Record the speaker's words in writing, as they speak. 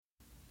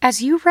As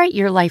you write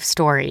your life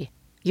story,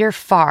 you're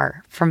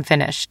far from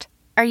finished.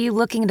 Are you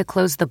looking to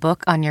close the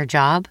book on your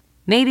job?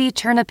 Maybe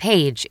turn a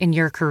page in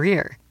your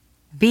career?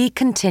 Be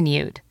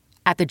continued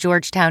at the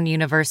Georgetown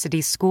University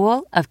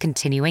School of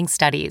Continuing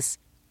Studies.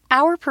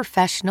 Our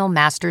professional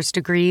master's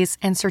degrees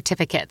and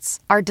certificates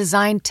are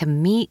designed to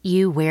meet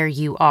you where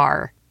you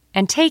are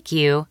and take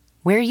you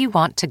where you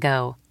want to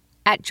go.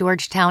 At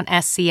Georgetown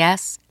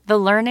SCS, the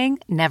learning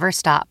never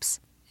stops,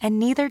 and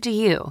neither do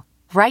you.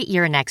 Write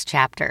your next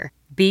chapter.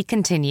 Be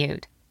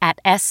continued at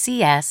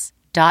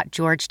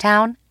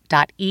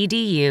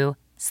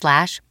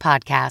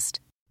scs.georgetown.edu/podcast.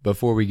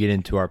 Before we get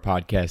into our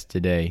podcast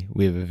today,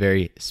 we have a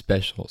very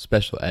special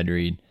ad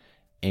read,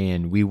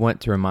 and we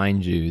want to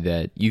remind you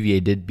that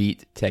UVA did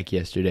beat Tech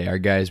yesterday. Our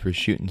guys were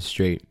shooting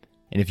straight,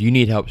 and if you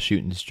need help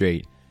shooting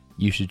straight,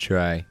 you should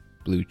try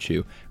Blue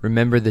Chew.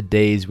 Remember the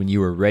days when you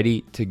were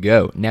ready to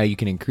go. Now you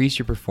can increase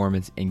your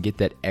performance and get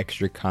that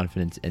extra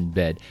confidence in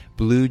bed.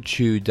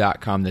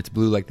 BlueChew.com, that's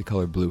blue like the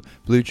color blue.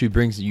 Blue Chew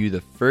brings you the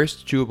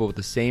first chewable with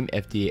the same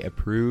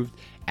FDA-approved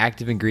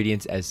active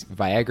ingredients as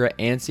Viagra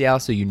and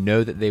Cialis, so you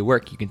know that they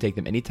work. You can take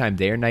them anytime,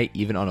 day or night,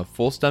 even on a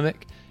full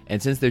stomach.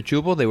 And since they're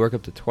chewable, they work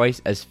up to twice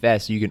as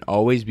fast, so you can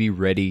always be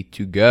ready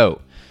to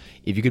go.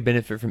 If you could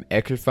benefit from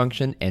extra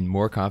function and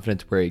more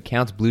confidence where it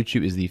counts, Blue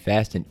Chew is the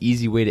fast and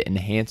easy way to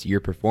enhance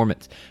your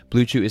performance.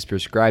 Blue Chew is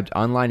prescribed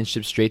online and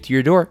shipped straight to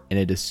your door in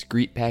a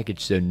discreet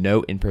package, so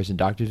no in-person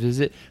doctor's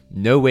visit,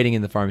 no waiting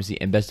in the pharmacy,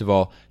 and best of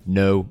all,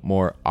 no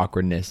more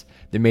awkwardness.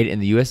 They're made in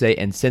the USA,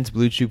 and since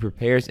Blue Chew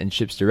prepares and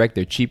ships direct,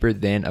 they're cheaper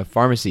than a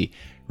pharmacy.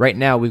 Right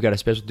now, we've got a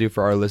special deal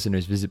for our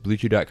listeners. Visit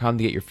BlueChew.com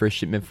to get your first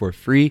shipment for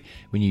free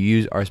when you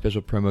use our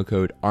special promo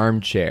code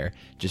ARMCHAIR.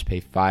 Just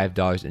pay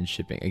 $5 in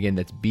shipping. Again,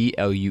 that's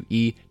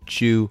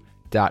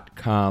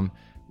BLUEChew.com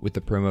with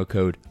the promo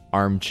code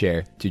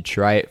ARMCHAIR to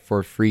try it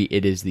for free.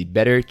 It is the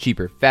better,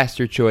 cheaper,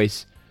 faster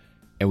choice,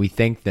 and we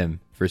thank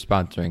them for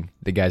sponsoring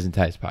the Guys and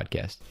Ties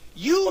podcast.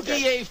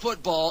 UVA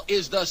football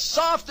is the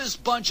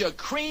softest bunch of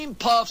cream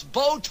puffs,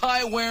 bow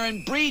tie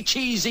wearing, brie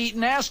cheese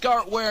eating,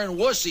 ascot wearing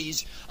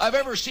wussies I've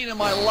ever seen in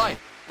my life.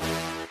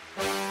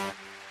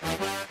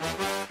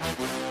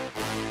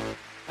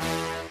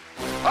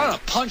 I'm gonna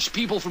punch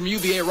people from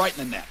UVA right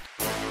in the neck.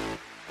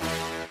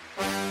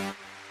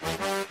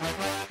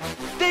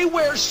 They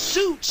wear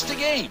suits to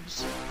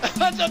games.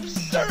 That's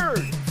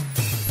absurd.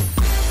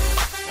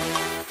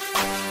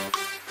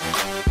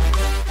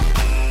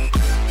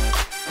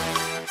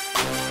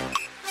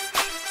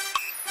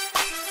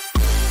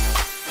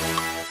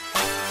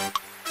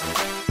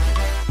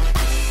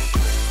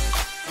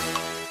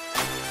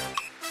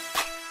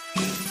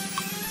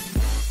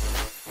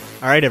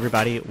 All right,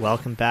 everybody,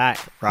 welcome back.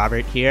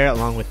 Robert here,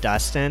 along with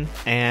Dustin,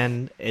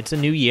 and it's a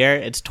new year.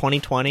 It's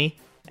 2020,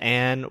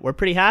 and we're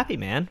pretty happy,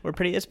 man.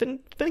 It's been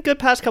a good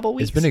past couple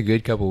weeks. It's been a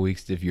good couple of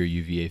weeks if you're a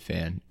UVA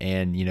fan,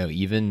 and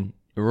even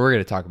we're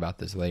going to talk about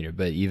this later.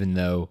 But even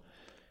though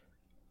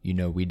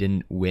we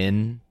didn't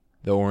win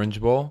the Orange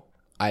Bowl,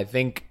 I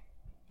think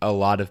a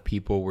lot of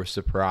people were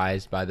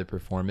surprised by the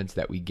performance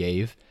that we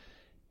gave,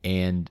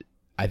 and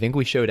I think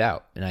we showed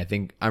out. And I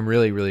think I'm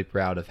really, really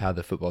proud of how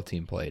the football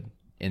team played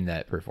in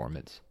that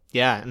performance.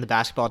 Yeah, and the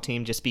basketball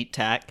team just beat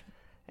Tech,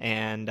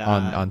 and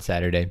on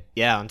Saturday.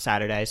 Yeah, on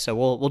Saturday. So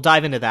we'll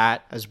dive into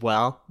that as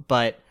well.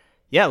 But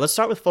yeah, let's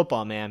start with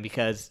football, man,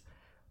 because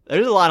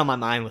there's a lot on my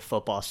mind with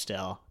football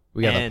still.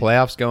 We got the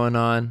playoffs going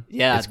on.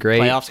 Yeah, it's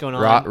great. Playoffs going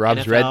on.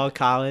 NFL,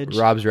 college.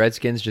 Rob's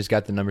Redskins just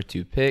got the number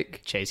 2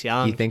 pick. Chase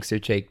Young. He thinks they're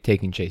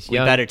taking Chase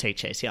Young. We better take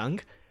Chase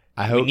Young.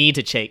 I hope we need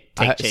to take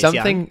Chase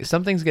Young.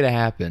 Something's going to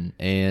happen,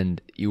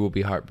 and you will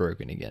be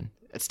heartbroken again.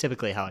 That's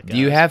typically how it goes. Do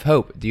you have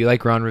hope? Do you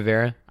like Ron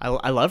Rivera?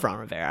 I love Ron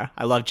Rivera.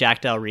 I love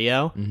Jack Del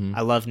Rio. Mm-hmm.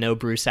 I love no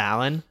Bruce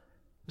Allen.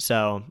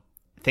 So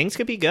things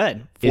could be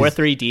good.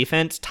 4-3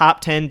 defense,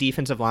 top 10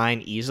 defensive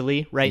line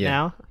easily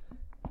now.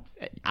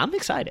 I'm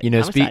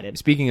excited.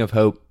 Speaking of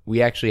hope,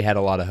 we actually had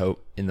a lot of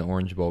hope in the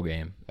Orange Bowl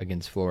game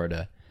against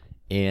Florida,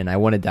 and I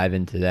want to dive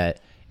into that.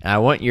 And I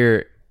want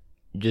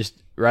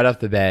just right off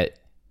the bat,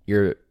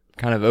 your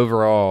kind of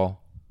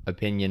overall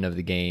opinion of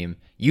the game.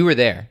 You were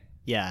there.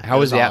 Yeah. How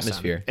was the awesome.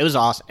 atmosphere? It was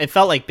awesome. It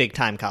felt like big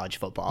time college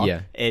football.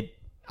 Yeah. It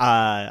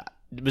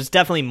was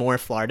definitely more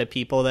Florida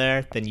people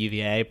there than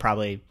UVA,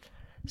 probably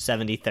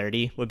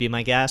 70-30 would be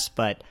my guess.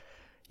 But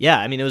yeah,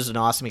 I mean, it was an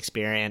awesome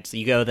experience.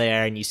 You go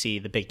there and you see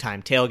the big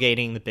time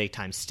tailgating, the big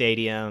time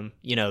stadium,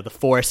 the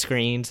 4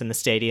 screens in the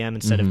stadium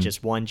instead of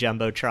just one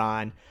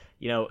Jumbotron.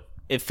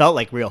 It felt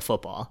like real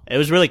football. It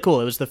was really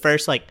cool. It was the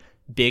first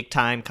big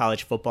time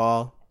college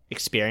football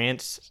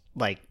experience.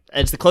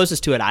 It's the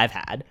closest to it I've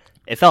had.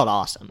 It felt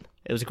awesome.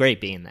 It was great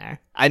being there.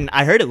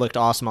 I heard it looked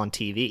awesome on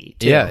TV,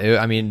 too.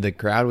 Yeah, the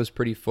crowd was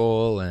pretty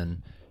full,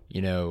 and,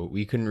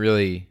 we couldn't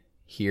really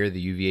hear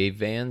the UVA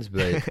fans,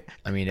 but,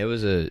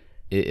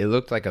 it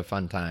looked like a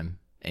fun time,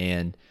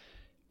 and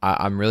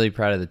I'm really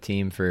proud of the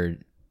team for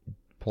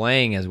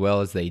playing as well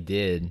as they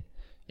did.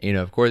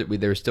 Of course,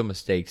 there were still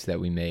mistakes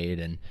that we made,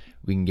 and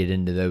we can get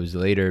into those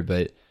later,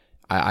 but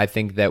I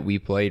think that we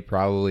played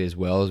probably as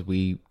well as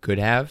we could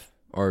have.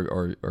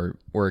 or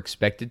were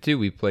expected to.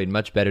 We played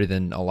much better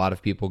than a lot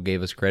of people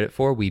gave us credit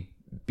for. We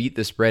beat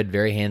the spread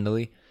very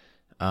handily.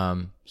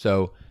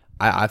 So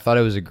I thought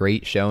it was a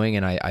great showing,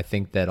 and I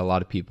think that a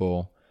lot of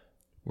people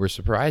were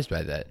surprised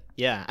by that.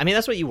 Yeah, I mean,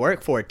 that's what you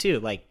work for, too.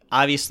 Like,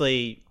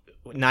 obviously,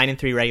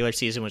 9-3 regular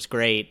season was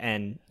great,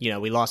 and,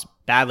 we lost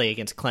badly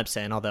against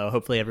Clemson, although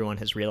hopefully everyone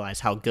has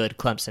realized how good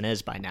Clemson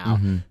is by now.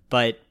 Mm-hmm.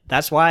 But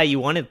that's why you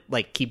want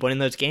to, keep winning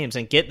those games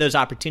and get those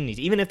opportunities,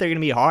 even if they're going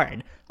to be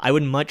hard. I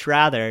would much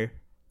rather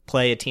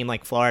play a team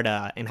like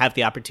Florida and have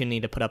the opportunity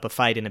to put up a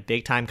fight in a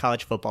big-time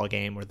college football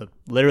game where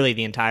literally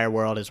the entire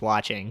world is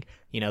watching.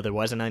 There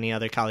wasn't any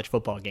other college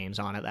football games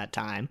on at that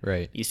time.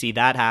 Right. You see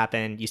that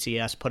happen. You see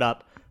us put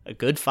up a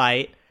good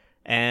fight,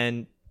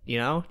 and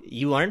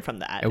you learn from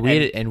that.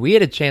 And we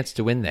had a chance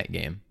to win that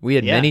game. We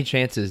had many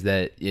chances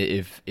that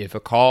if a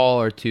call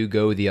or two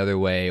go the other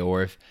way,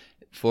 or if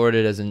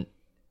Florida doesn't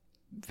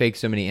fake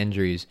so many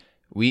injuries,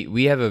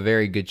 we have a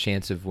very good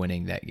chance of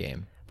winning that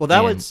game.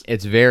 Well,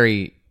 it's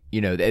very,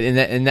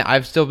 and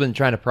I've still been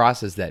trying to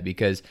process that,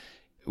 because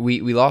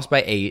we lost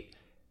by 8.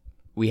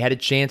 We had a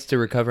chance to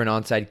recover an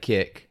onside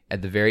kick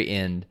at the very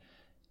end,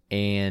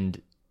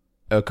 and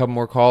a couple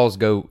more calls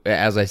go,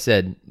 as I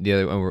said, the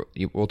other one,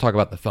 we'll talk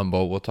about the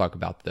fumble, we'll talk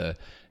about the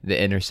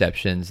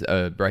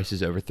interceptions,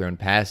 Bryce's overthrown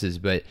passes,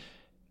 but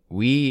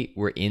we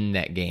were in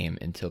that game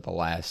until the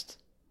last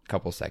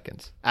couple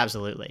seconds.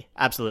 Absolutely.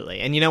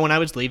 And when I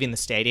was leaving the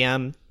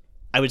stadium,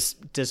 I was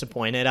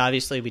disappointed.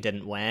 Obviously, we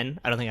didn't win.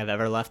 I don't think I've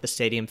ever left the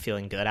stadium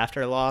feeling good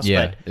after a loss.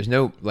 Yeah, but there's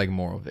no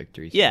moral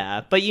victories. Yeah,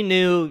 but you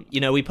knew,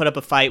 we put up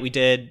a fight. We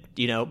did,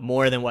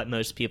 more than what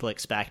most people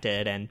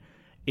expected, and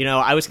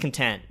I was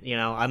content.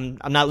 I'm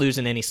not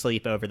losing any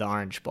sleep over the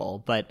Orange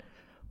Bowl. But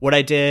what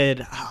I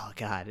did, oh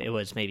God, it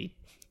was maybe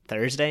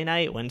Wednesday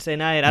night.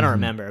 I don't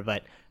remember,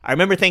 but I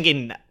remember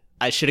thinking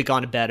I should have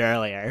gone to bed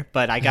earlier.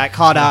 But I got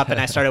caught up and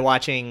I started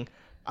watching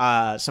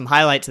some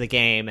highlights of the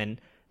game,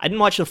 and I didn't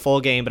watch the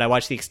full game, but I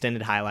watched the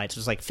extended highlights.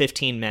 It was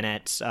 15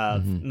 minutes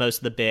of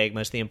most of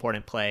the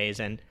important plays,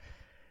 and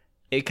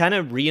it kind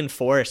of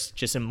reinforced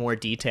just in more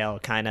detail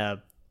kind of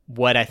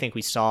what I think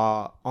we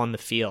saw on the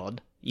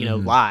field,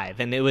 live.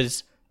 And it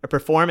was a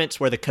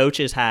performance where the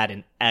coaches had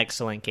an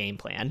excellent game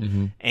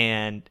plan,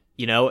 and,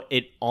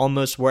 it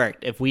almost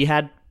worked. If we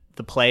had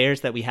the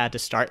players that we had to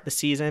start the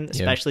season,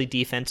 especially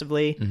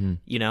defensively,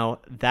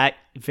 that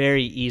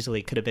very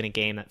easily could have been a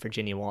game that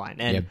Virginia won.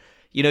 And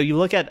you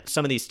look at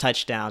some of these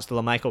touchdowns, the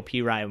LaMichael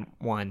Pirine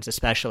ones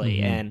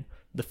especially, and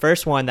the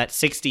first one, that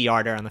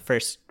 60-yarder on the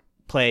first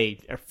play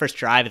or first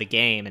drive of the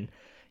game, and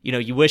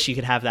you wish you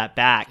could have that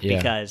back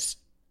because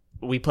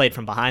we played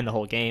from behind the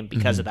whole game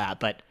because of that.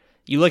 But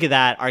you look at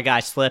that, our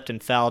guy slipped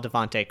and fell,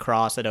 Devontae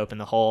Cross that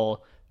opened the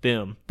hole,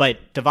 boom.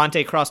 But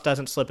Devontae Cross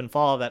doesn't slip and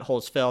fall, that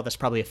hole's filled, that's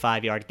probably a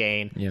 5-yard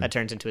gain, that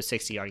turns into a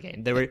 60-yard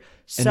gain. There were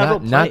several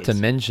plays. Not to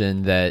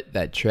mention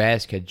that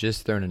Trask had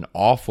just thrown an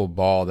awful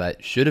ball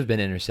that should have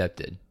been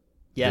intercepted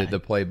the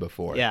play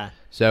before. Yeah.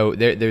 So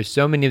there's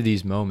so many of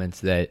these moments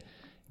that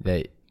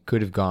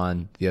could have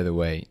gone the other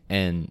way,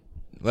 and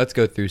let's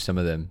go through some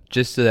of them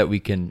just so that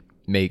we can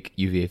make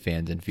UVA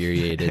fans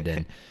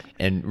infuriated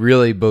and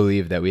really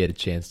believe that we had a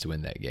chance to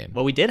win that game.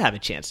 Well, we did have a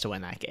chance to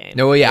win that game.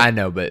 No, well, yeah, I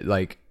know, but so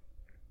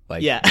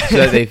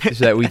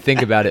that we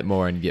think about it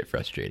more and get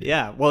frustrated.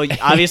 Yeah, well,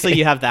 obviously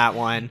you have that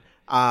one.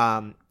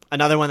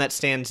 Another one that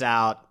stands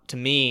out to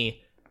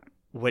me,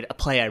 a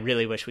play I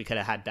really wish we could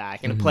have had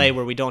back, and a play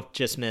where we don't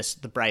just miss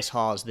the Bryce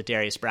Halls, the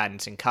Darius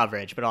Bradenson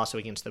coverage, but also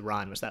against the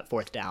run, was that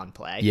 4th down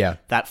play. Yeah.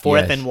 That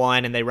 4th and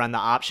 1, and they run the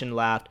option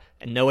left,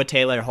 and Noah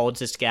Taylor holds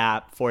his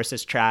gap,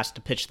 forces Trask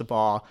to pitch the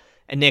ball,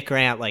 and Nick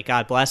Grant,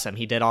 God bless him,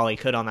 he did all he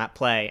could on that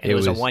play, and it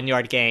was a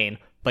 1-yard gain.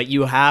 But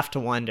you have to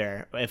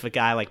wonder if a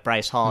guy like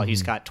Bryce Hall,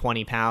 who's got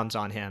 20 pounds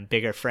on him,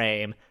 bigger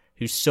frame,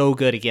 who's so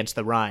good against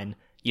the run,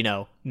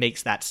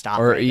 makes that stop.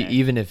 Or right there.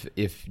 Even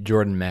if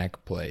Jordan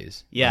Mack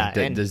plays. Yeah.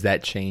 Does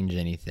that change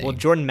anything? Well,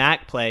 Jordan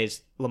Mack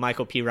plays,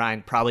 LaMichael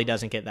Pirine probably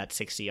doesn't get that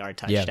 60-yard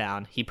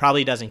touchdown. He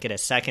probably doesn't get a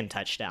second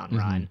touchdown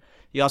run.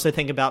 You also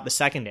think about the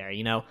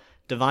secondary.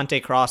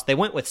 Devontae Cross, they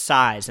went with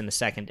size in the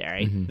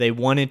secondary. They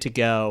wanted to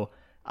go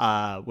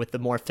with the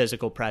more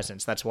physical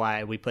presence. That's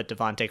why we put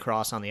Devontae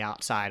Cross on the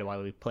outside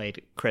while we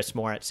played Chris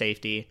Moore at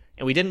safety.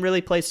 And we didn't really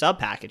play sub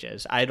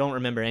packages. I don't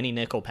remember any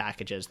nickel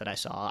packages that I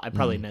saw. I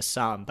probably missed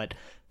some, but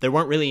there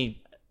wasn't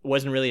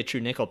really a true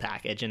nickel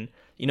package. And,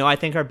 I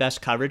think our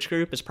best coverage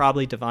group is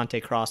probably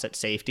Devontae Cross at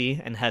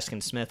safety, and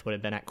Heskin Smith would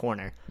have been at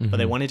corner. But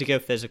they wanted to go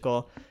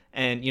physical.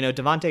 And,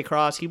 Devontae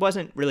Cross, he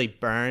wasn't really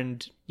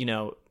burned,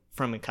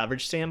 from a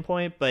coverage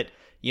standpoint, but,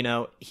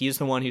 he's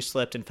the one who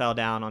slipped and fell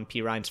down on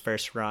Pirine's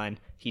first run.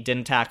 He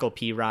didn't tackle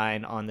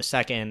Pirine on the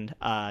second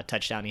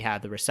touchdown he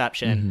had, the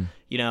reception.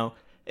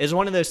 It was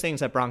one of those things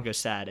that Bronco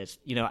said is,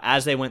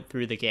 as they went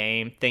through the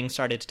game, things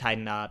started to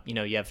tighten up.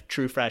 You have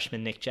true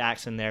freshman Nick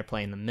Jackson there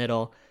playing the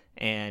middle,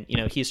 and,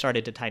 he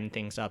started to tighten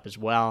things up as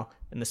well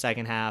in the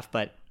second half.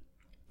 But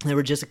there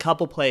were just a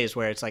couple plays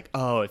where it's like,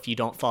 oh, if you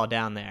don't fall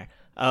down there,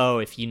 oh,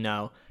 if you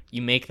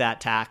make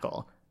that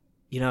tackle,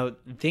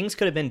 things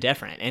could have been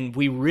different, and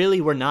we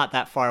really were not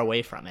that far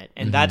away from it.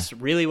 And that's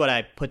really what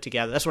I put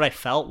together. That's what I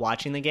felt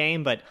watching the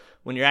game. But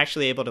when you're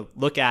actually able to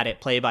look at it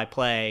play by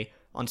play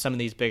on some of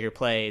these bigger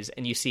plays,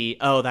 and you see,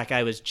 oh, that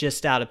guy was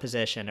just out of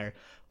position, or,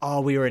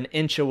 oh, we were an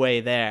inch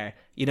away there,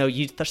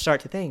 you start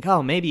to think,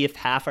 oh, maybe if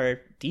half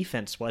our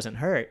defense wasn't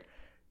hurt,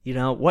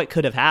 what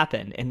could have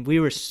happened? And we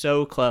were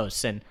so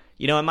close. And,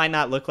 it might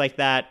not look like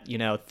that,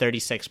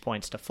 36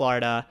 points to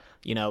Florida,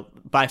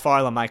 by far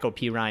LaMichael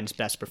Pirines'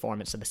 best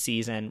performance of the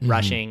season,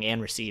 rushing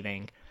and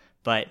receiving.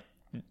 But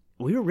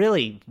we were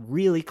really,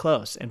 really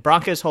close. And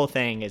Bronco's whole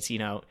thing is,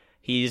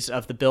 he's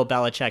of the Bill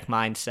Belichick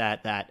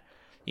mindset that,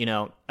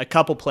 a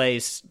couple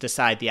plays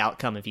decide the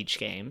outcome of each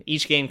game.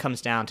 Each game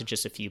comes down to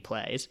just a few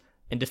plays.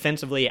 And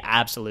defensively,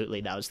 absolutely,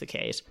 that was the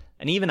case.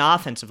 And even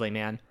offensively,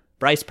 man,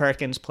 Bryce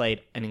Perkins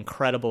played an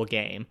incredible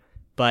game.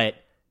 But,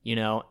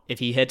 if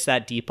he hits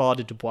that deep ball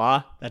to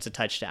Dubois, that's a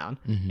touchdown.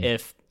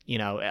 If,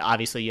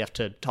 obviously you have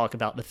to talk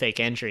about the fake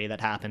injury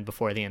that happened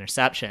before the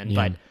interception.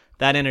 But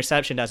that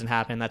interception doesn't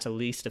happen. That's at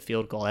least a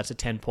field goal. That's a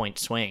 10-point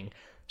swing.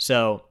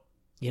 So,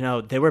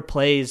 there were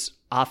plays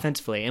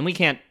offensively. And we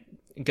can't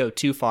go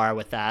too far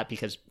with that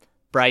because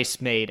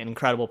Bryce made an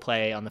incredible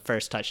play on the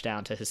first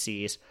touchdown to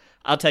Hassis.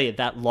 I'll tell you,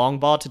 that long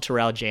ball to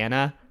Terrell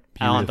Jana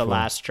on the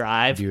last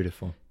drive.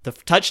 Beautiful. The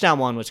touchdown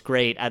one was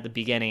great at the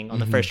beginning on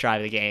the first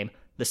drive of the game.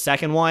 The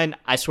second one,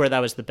 I swear that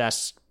was the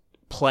best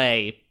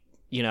play,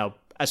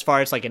 as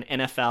far as like an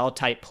NFL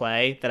type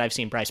play that I've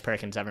seen Bryce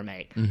Perkins ever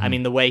make. I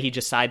mean, the way he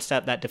just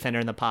sidestepped that defender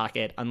in the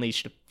pocket,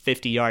 unleashed a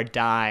 50-yard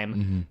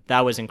dime,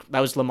 that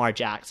was Lamar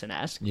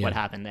Jackson-esque, what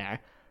happened there.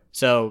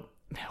 So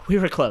we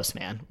were close,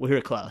 man. We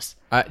were close.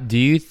 Do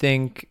you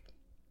think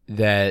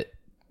that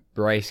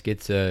Bryce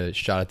gets a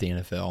shot at the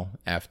NFL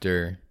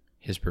after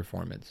his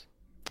performance?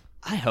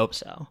 I hope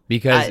so.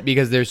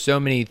 Because there's so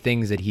many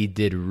things that he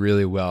did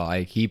really well.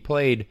 Like he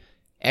played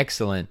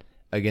excellent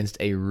against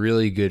a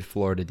really good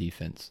Florida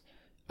defense.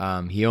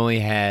 He only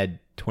had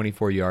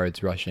 24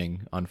 yards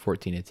rushing on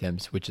 14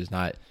 attempts, which is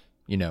not,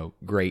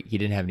 great. He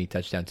didn't have any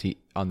touchdowns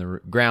on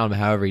the ground.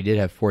 However, he did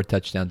have 4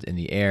 touchdowns in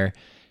the air.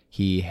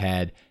 He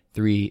had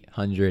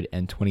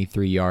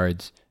 323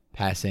 yards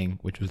passing,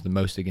 which was the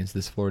most against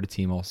this Florida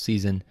team all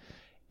season.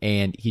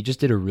 And he just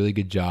did a really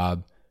good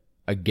job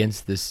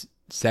against this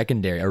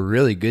secondary, a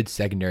really good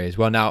secondary as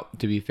well. Now,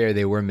 to be fair,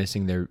 they were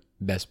missing their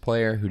best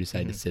player who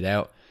decided to sit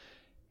out.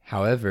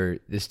 However,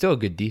 there's still a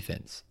good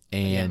defense,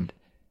 and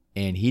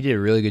he did a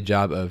really good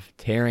job of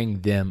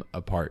tearing them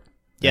apart.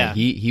 Yeah,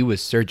 he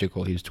was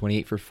surgical. He was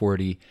 28 for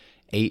 40,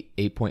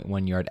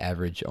 8.1 yard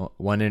average.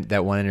 One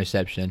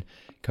interception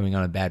coming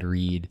on a bad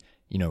read.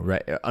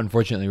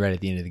 Unfortunately, right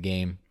at the end of the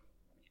game.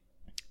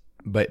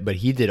 But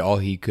he did all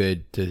he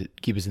could to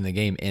keep us in the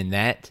game. And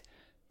that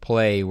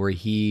play where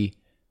he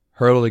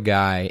hurdled a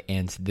guy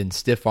and then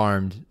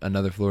stiff-armed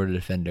another Florida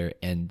defender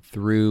and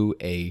threw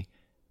a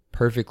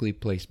perfectly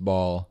placed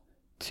ball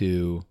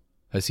to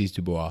Hassis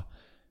Dubois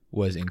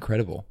was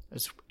incredible.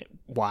 It's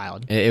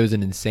wild. It was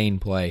an insane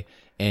play.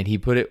 And he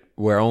put it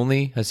where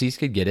only Hassis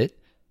could get it.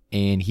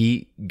 And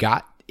he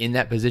got in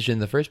that position in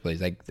the first place.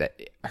 Like that,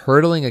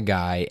 hurdling a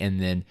guy and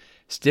then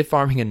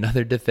stiff-arming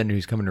another defender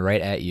who's coming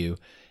right at you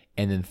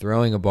and then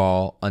throwing a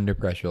ball under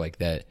pressure like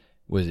that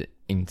was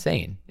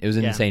insane. It was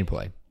an insane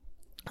play.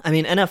 I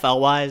mean,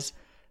 NFL-wise,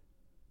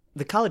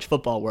 the college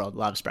football world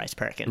loves Bryce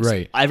Perkins.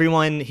 Right.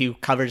 Everyone who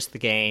covers the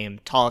game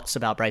talks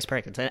about Bryce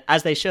Perkins,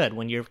 as they should.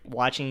 When you're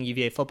watching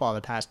UVA football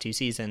the past 2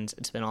 seasons,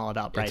 it's been all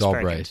about Bryce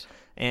Perkins. Bryce.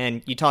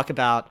 And you talk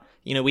about,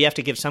 we have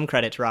to give some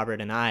credit to Robert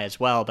and I as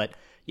well, but,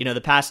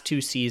 the past 2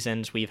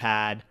 seasons we've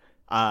had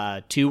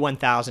 2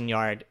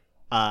 1,000-yard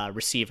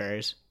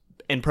receivers.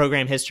 In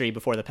program history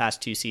before the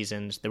past 2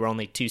 seasons, there were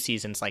only 2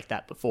 seasons like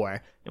that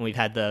before, and we've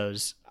had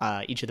those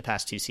each of the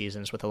past 2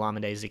 seasons with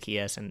Olamide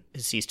Zaccheaus and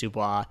Hassis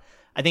Dubois.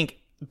 I think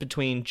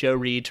between Joe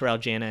Reed, Terrell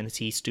Jana, and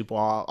Hassis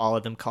Dubois, all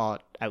of them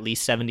caught at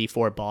least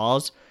 74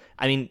 balls.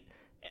 I mean,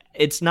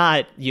 it's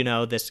not,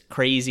 this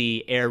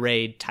crazy air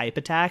raid type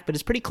attack, but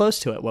it's pretty close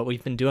to it, what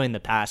we've been doing the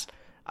past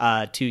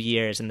 2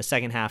 years, in the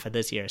second half of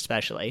this year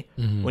especially.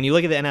 When you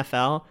look at the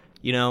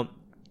NFL,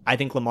 I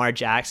think Lamar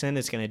Jackson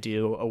is going to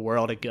do a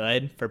world of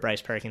good for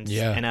Bryce Perkins'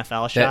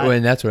 NFL shot.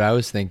 And that's what I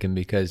was thinking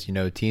because,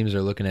 teams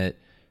are looking at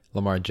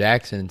Lamar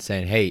Jackson and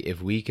saying, hey,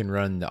 if we can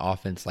run the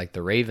offense like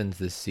the Ravens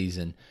this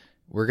season,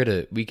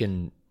 we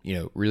can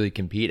really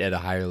compete at a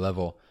higher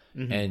level.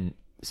 And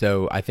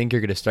so I think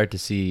you're going to start to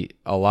see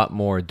a lot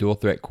more dual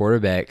threat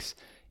quarterbacks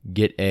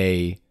get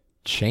a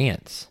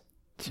chance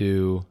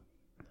to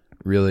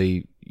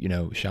really,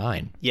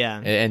 shine.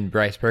 Yeah. And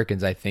Bryce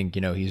Perkins, I think,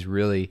 he's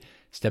really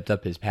stepped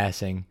up his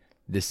passing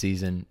this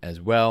season as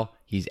well.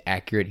 He's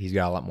accurate. He's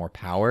got a lot more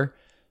power.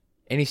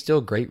 And he's still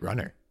a great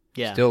runner.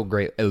 Yeah. Still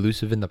great,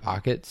 elusive in the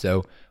pocket.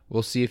 So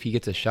we'll see if he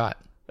gets a shot.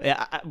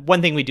 Yeah,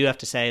 one thing we do have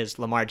to say is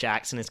Lamar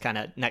Jackson is kind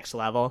of next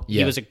level. Yeah.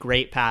 He was a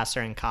great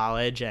passer in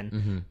college,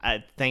 and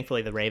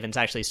thankfully the Ravens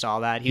actually saw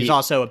that. He was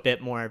also a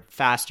bit more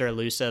faster,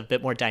 elusive, a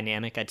bit more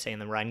dynamic, I'd say, in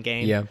the run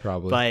game. Yeah,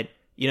 probably. But,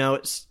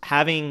 it's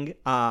having,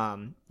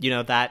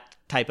 that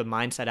type of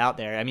mindset out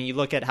there. I mean, you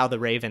look at how the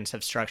Ravens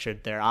have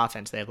structured their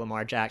offense. They have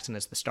Lamar Jackson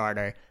as the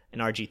starter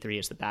and RG3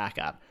 as the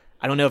backup.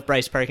 I don't know if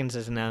Bryce Perkins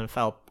is an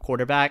NFL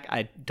quarterback.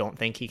 I don't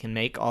think he can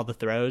make all the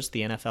throws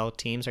the NFL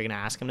teams are going to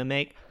ask him to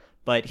make.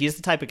 But he's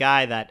the type of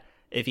guy that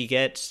if he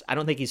gets, I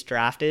don't think he's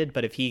drafted,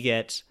 but if he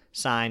gets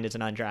signed as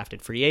an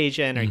undrafted free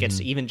agent or gets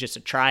even just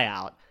a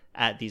tryout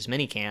at these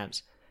mini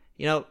camps,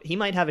 he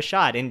might have a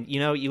shot. And,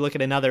 you look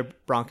at another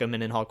Bronco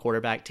Mendenhall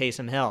quarterback,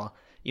 Taysom Hill.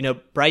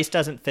 Bryce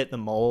doesn't fit the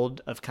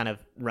mold of kind of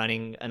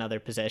running another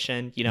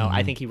position.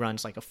 I think he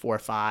runs like a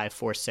 4.5,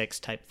 4.6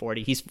 type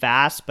 40. He's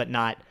fast, but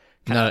not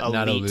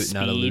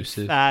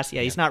elusive. Fast.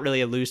 Yeah, he's not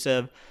really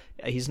elusive.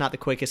 He's not the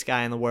quickest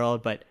guy in the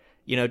world, but,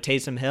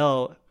 Taysom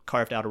Hill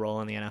carved out a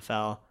role in the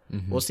NFL.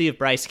 We'll see if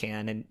Bryce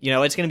can. And,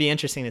 it's going to be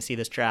interesting to see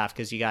this draft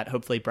because you got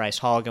hopefully Bryce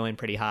Hall going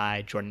pretty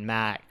high, Jordan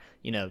Mack.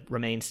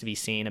 Remains to be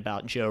seen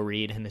about Joe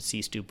Reed and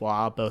Hasise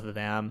Dubois. Both of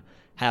them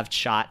have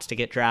shots to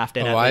get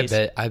drafted. I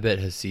bet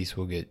Hasise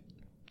will get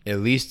at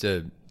least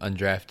a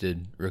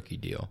undrafted rookie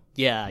deal.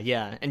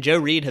 Yeah. And Joe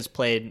Reed has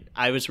played.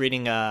 I was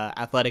reading an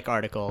Athletic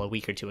article a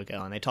week or two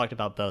ago, and they talked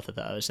about both of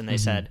those. And they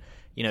said,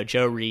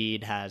 Joe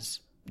Reed has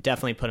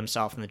definitely put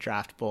himself in the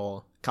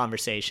draftable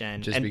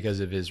conversation. Just because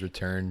of his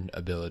return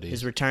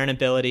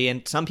ability.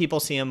 And some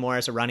people see him more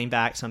as a running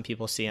back. Some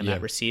people see him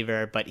at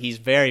receiver, but he's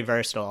very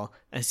versatile.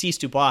 And Hasise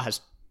Dubois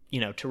has,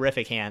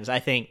 terrific hands. I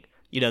think,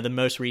 the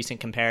most recent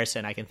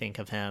comparison I can think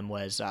of him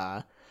was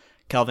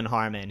Kelvin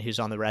Harmon, who's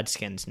on the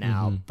Redskins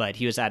now, but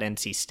he was at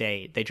NC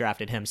State. They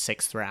drafted him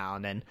 6th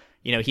round, and,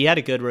 he had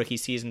a good rookie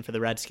season for the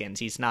Redskins.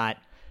 He's not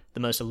the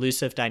most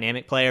elusive,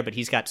 dynamic player, but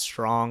he's got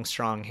strong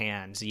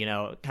hands,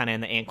 kind of in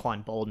the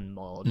Anquan Bolden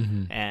mold.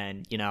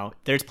 And,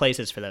 there's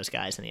places for those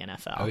guys in the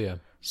NFL. Oh, yeah.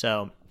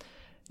 So,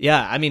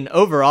 yeah, I mean,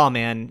 overall,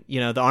 man,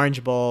 the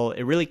Orange Bowl,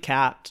 it really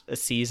capped a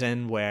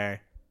season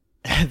where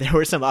there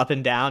were some up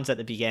and downs at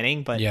the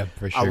beginning, but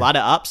for sure. a lot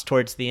of ups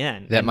towards the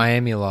end. That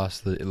Miami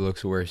loss, it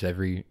looks worse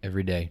every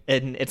day.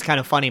 And it's kind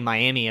of funny.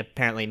 Miami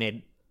apparently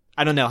made,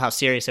 I don't know how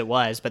serious it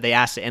was, but they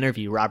asked to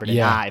interview Robert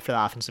Anae for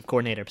the offensive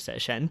coordinator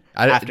position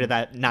after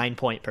that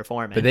 9-point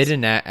performance. But they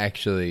didn't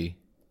actually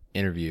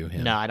interview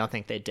him. No, I don't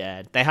think they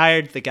did. They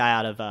hired the guy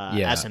out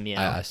of SMU.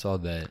 I saw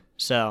that.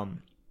 So,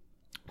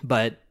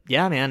 but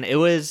yeah, man, it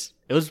was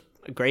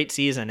a great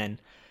season. And,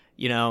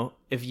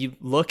 if you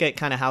look at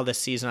kind of how this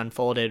season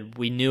unfolded,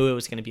 we knew it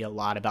was going to be a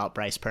lot about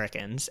Bryce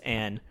Perkins,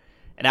 and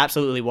it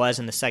absolutely was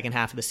in the second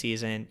half of the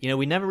season.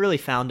 We never really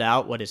found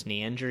out what his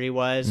knee injury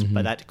was,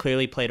 but that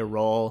clearly played a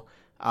role,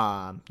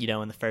 in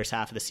the first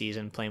half of the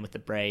season playing with the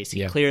brace.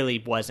 He clearly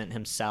wasn't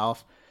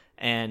himself.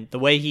 And the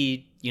way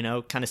he,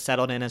 kind of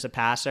settled in as a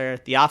passer,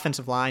 the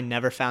offensive line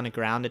never found a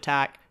ground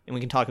attack. And we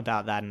can talk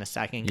about that in a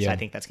second because I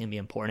think that's going to be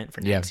important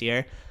for next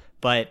year.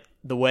 But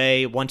the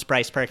way once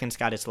Bryce Perkins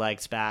got his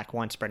legs back,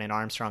 once Brennan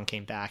Armstrong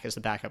came back as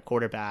the backup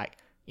quarterback,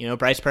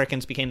 Bryce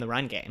Perkins became the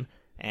run game.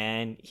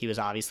 And he was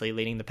obviously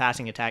leading the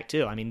passing attack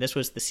too. I mean, this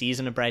was the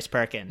season of Bryce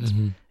Perkins.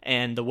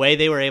 And the way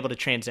they were able to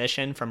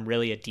transition from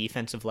really a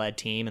defensive-led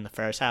team in the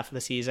first half of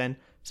the season,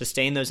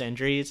 sustain those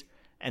injuries,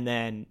 and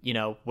then,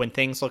 when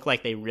things looked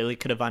like they really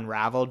could have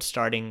unraveled,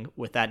 starting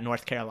with that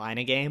North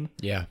Carolina game.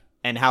 Yeah.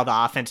 And how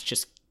the offense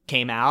just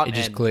came out. It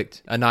just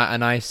clicked. And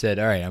I said,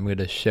 all right, I'm going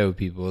to show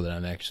people that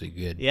I'm actually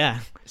good.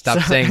 Yeah.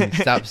 Stop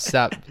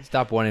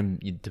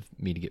wanting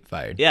me to get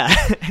fired. Yeah.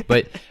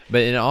 but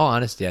in all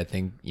honesty, I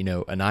think,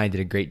 Anae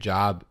did a great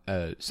job.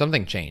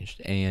 Something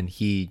changed, and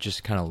he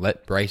just kind of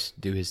let Bryce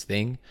do his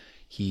thing.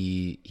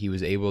 He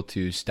was able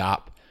to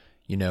stop,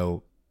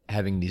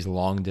 having these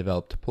long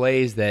developed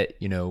plays that,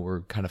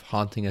 were kind of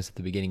haunting us at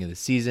the beginning of the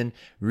season.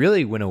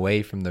 Really went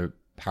away from the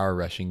power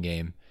rushing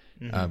game,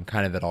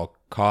 kind of at all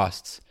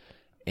costs.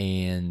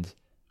 And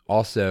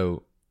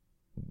also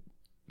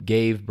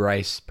gave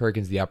Bryce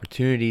Perkins the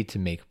opportunity to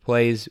make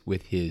plays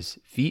with his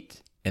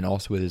feet and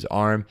also with his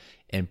arm,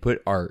 and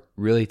put our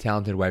really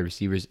talented wide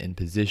receivers in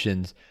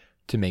positions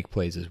to make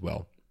plays as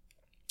well.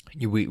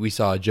 We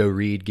saw Joe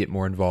Reed get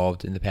more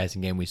involved in the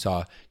passing game. We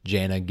saw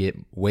Jana get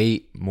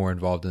way more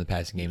involved in the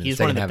passing game.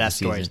 He's one of the best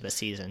stories of the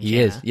season. He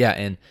is, yeah.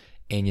 And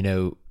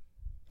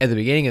at the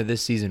beginning of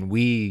this season,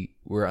 we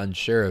were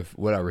unsure of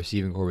what our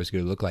receiving core was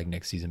going to look like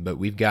next season, but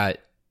we've got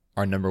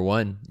our number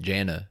one,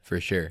 Jana,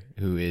 for sure,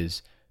 who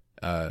is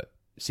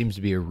seems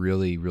to be a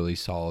really, really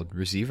solid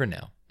receiver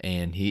now.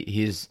 And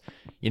he's,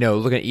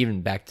 looking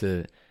even back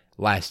to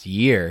last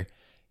year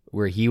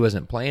where he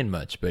wasn't playing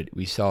much, but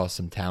we saw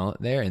some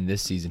talent there. And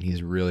this season,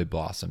 he's really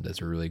blossomed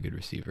as a really good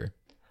receiver.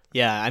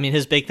 Yeah, I mean,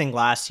 his big thing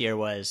last year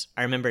was,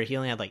 I remember he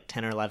only had like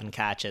 10 or 11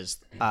 catches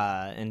in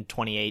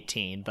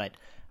 2018, but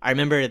I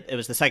remember it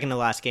was the second to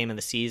last game of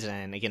the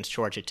season against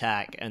Georgia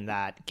Tech, and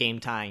that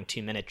game-tying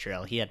 2-minute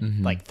drill. He had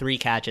like 3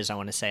 catches, I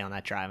want to say, on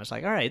that drive. I was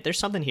like, all right, there's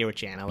something here with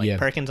Jana.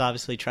 Perkins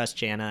obviously trusts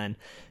Jana, and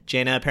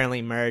Jana apparently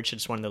emerged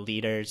as one of the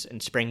leaders in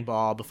spring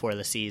ball before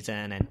the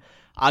season, and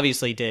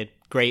obviously did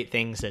great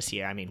things this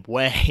year. I mean,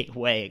 way,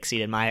 way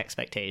exceeded my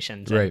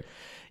expectations. Right.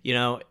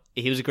 And,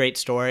 he was a great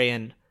story,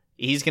 and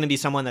he's going to be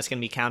someone that's going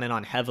to be counted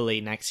on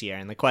heavily next year.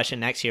 And the question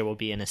next year will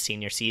be in his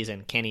senior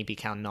season, can he be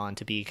counted on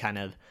to be kind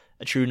of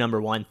a true number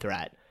one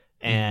threat?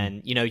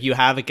 And, you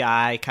have a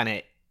guy kind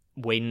of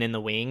waiting in the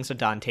wings of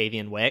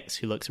Dontavian Wicks,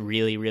 who looks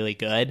really, really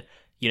good,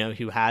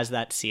 who has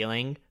that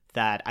ceiling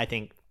that I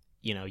think,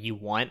 you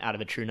want out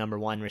of a true number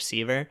one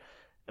receiver.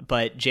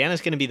 But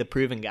Jana's going to be the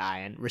proven guy.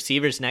 And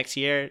receivers next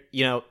year,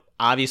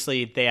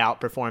 obviously they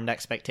outperformed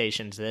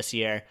expectations this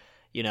year.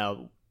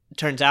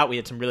 Turns out we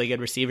had some really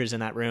good receivers in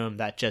that room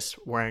that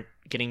just weren't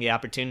getting the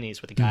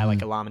opportunities with a guy like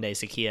Olamide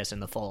Zaccheaus in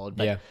the fold.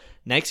 But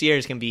next year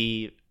is going to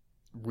be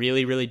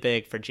really, really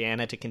big for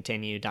Jana to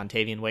continue,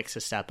 Dontavian Wicks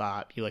to step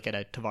up. You look at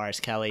a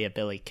Tavares Kelly, a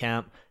Billy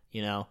Kemp,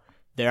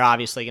 they're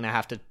obviously going to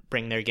have to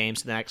bring their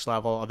games to the next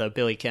level, although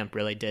Billy Kemp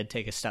really did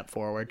take a step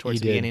forward towards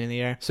the beginning of the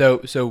year.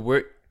 So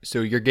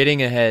you're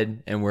getting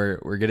ahead, and we're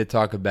going to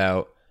talk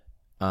about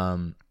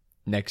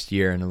next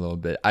year in a little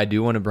bit. I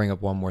do want to bring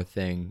up one more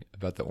thing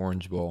about the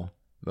Orange Bowl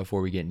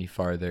before we get any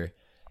farther,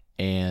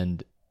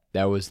 and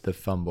that was the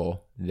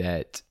fumble,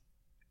 that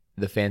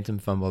the phantom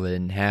fumble that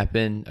didn't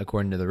happen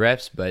according to the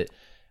refs, but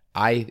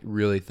I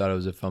really thought it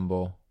was a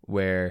fumble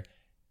where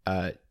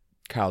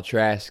Kyle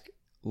Trask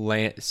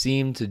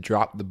seemed to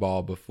drop the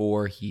ball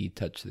before he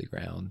touched the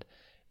ground,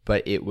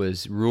 but it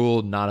was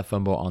ruled not a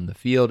fumble on the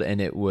field,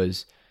 and it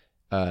was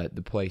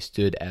the play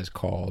stood as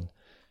called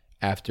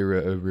after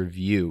a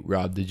review.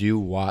 Rob, did you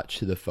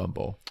watch the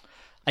fumble?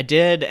 I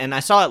did, and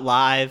I saw it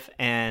live,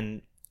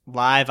 and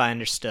live I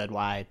understood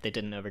why they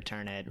didn't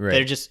overturn it.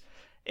 Right.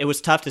 It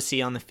was tough to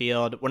see on the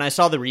field. When I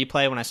saw the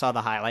replay, when I saw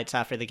the highlights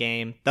after the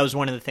game, that was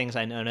one of the things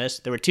I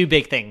noticed. There were two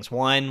big things.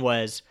 One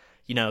was,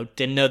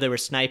 didn't know there were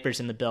snipers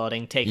in the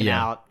building taking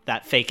out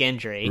that fake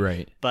injury.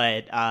 Right.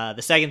 But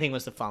the second thing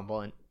was the fumble,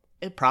 and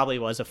it probably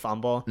was a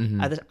fumble.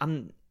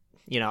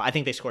 I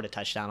think they scored a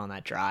touchdown on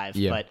that drive.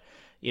 Yeah. But,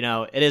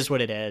 it is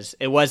what it is.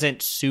 It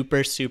wasn't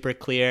super, super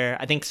clear.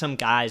 I think some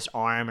guy's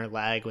arm or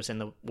leg was in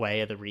the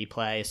way of the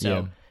replay,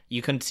 so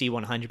you couldn't see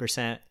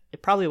 100%.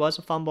 It probably was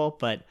a fumble,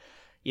 but...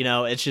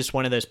 it's just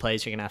one of those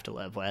plays you're going to have to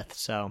live with.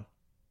 So,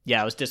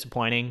 yeah, it was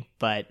disappointing,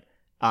 but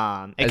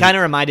it kind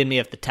of reminded me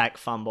of the Tech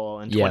fumble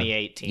in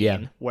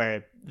 2018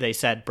 where they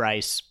said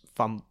Bryce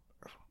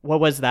what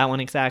was that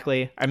one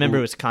exactly? I remember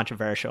it was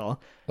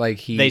controversial.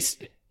 Like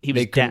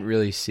they couldn't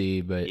really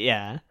see, but...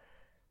 Yeah.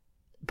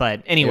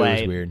 But anyway...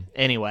 It was weird.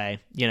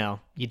 Anyway,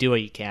 you do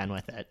what you can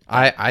with it.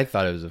 I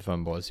thought it was a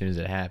fumble as soon as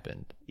it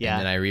happened. Yeah.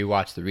 And then I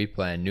rewatched the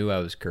replay and knew I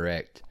was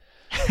correct.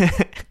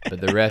 But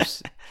the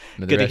refs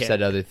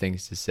had other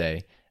things to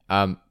say.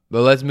 But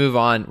let's move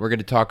on. We're going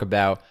to talk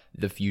about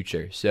the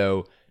future.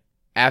 So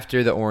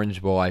after the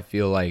Orange Bowl, I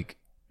feel like,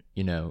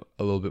 a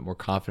little bit more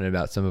confident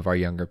about some of our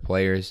younger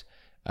players.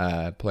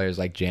 Players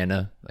like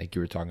Jana, like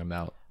you were talking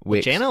about.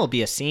 Jana will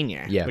be a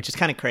senior, which is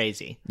kind of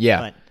crazy. Yeah.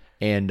 But...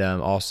 And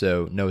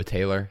also Noah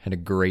Taylor had a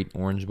great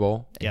Orange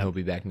Bowl, and he'll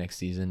be back next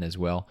season as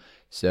well.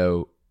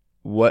 So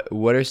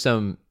who are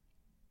some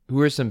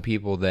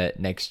people that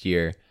next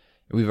year...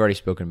 We've already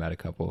spoken about a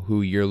couple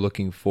who you're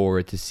looking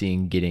forward to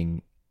seeing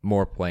getting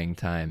more playing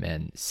time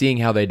and seeing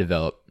how they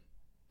develop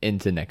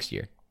into next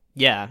year.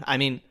 Yeah, I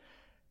mean,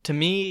 to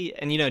me,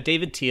 and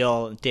David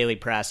Teal, Daily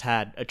Press,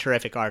 had a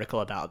terrific article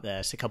about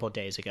this a couple of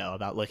days ago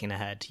about looking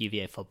ahead to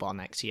UVA football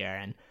next year.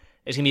 And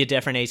it's going to be a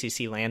different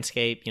ACC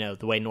landscape. The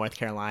way North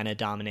Carolina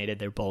dominated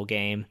their bowl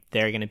game,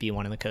 they're going to be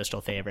one of the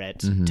coastal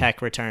favorites. Mm-hmm.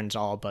 Tech returns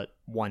all but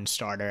one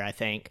starter, I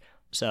think.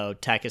 So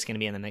Tech is going to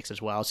be in the mix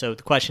as well. So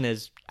the question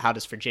is, how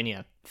does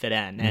Virginia fit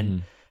in?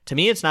 And to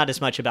me, it's not as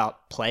much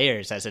about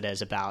players as it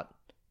is about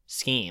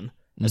scheme,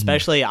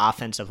 especially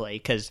offensively,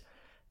 because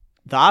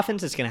the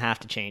offense is going to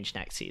have to change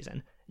next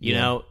season.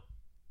 It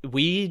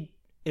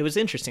was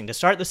interesting. To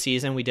start the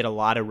season, we did a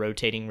lot of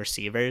rotating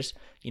receivers.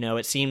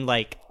 It seemed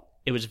like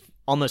it was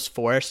almost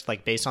forced,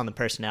 like based on the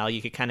personnel.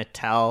 You could kind of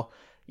tell,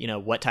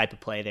 what type of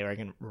play they were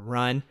going to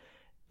run.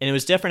 And it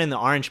was different in the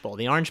Orange Bowl.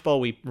 The Orange Bowl,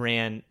 we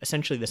ran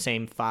essentially the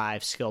same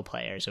 5 skill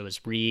players. It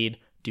was Reed,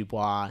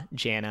 Dubois,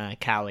 Jana,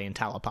 Cowley, and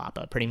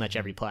Talapapa, pretty much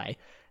every play.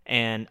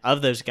 And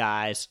of those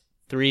guys,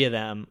 3 of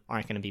them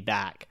aren't going to be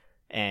back,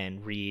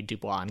 and Reed,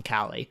 Dubois, and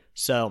Cowley.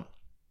 So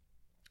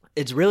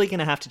it's really going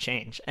to have to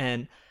change.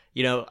 And,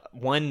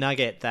 one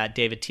nugget that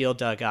David Teal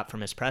dug up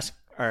from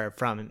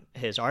from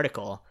his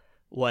article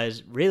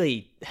was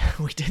really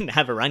we didn't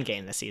have a run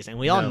game this season.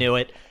 We all knew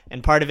it,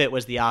 and part of it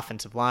was the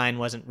offensive line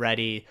wasn't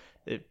ready.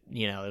 It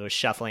was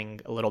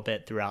shuffling a little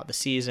bit throughout the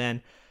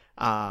season.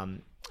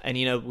 And,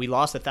 we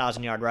lost a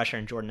 1,000-yard rusher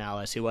in Jordan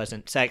Ellis, who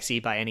wasn't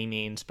sexy by any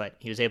means, but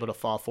he was able to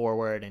fall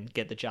forward and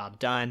get the job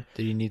done.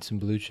 Did he need some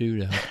Blue Chew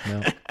to help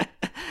him out?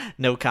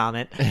 No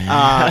comment.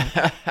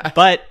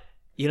 But,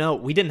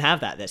 we didn't have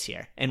that this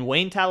year. And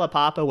Wayne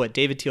Talapapa, what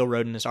David Teal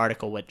wrote in his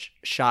article, which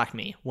shocked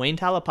me, Wayne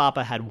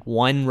Talapapa had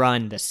one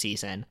run this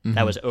season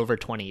that was over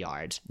 20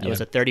 yards. That was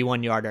a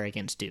 31-yarder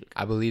against Duke.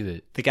 I believe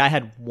it. The guy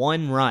had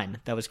one run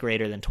that was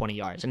greater than 20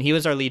 yards, and he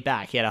was our lead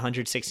back. He had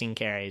 116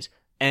 carries.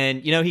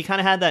 And, he kind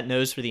of had that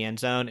nose for the end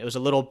zone. It was a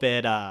little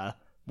bit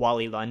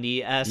Wally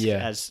Lundy-esque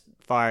as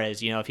far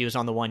as, if he was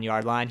on the 1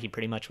 yard line, he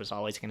pretty much was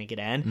always going to get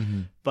in.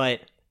 Mm-hmm.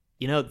 But,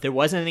 there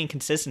wasn't any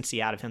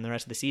consistency out of him the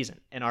rest of the season.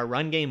 And our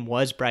run game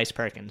was Bryce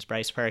Perkins.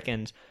 Bryce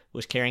Perkins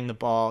was carrying the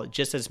ball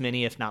just as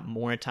many, if not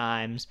more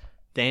times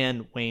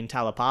than Wayne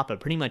Taulapapa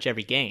pretty much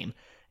every game.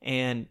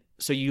 And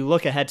so you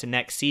look ahead to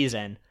next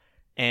season,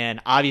 and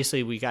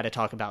obviously we got to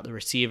talk about the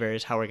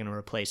receivers, how we're going to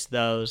replace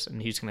those,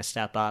 and who's going to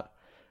step up.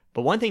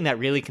 But one thing that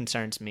really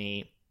concerns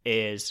me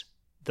is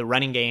the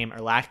running game or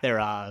lack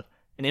thereof,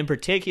 and in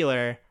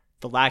particular,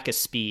 the lack of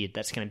speed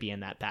that's going to be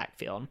in that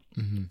backfield.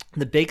 Mm-hmm.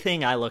 The big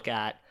thing I look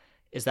at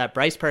is that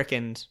Bryce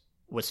Perkins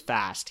was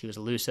fast. He was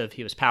elusive.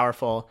 He was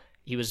powerful.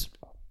 He was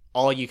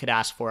all you could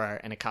ask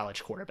for in a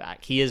college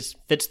quarterback. He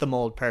fits the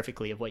mold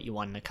perfectly of what you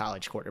want in a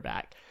college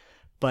quarterback.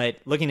 But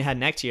looking ahead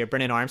next year,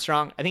 Brennan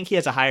Armstrong, I think he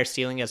has a higher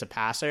ceiling as a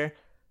passer,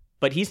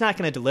 but he's not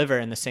going to deliver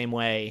in the same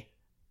way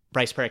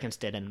Bryce Perkins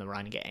did in the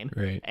run game.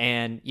 Right.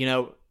 And,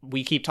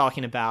 we keep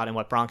talking about, and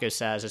what Broncos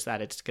says is that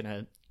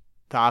the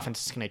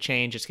offense is going to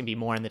change. It's going to be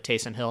more in the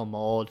Taysom Hill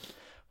mold.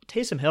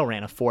 Taysom Hill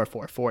ran a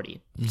 4.40.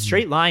 Mm-hmm.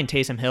 Straight line,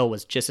 Taysom Hill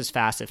was just as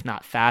fast, if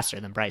not faster,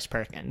 than Bryce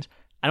Perkins.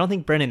 I don't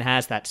think Brennan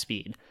has that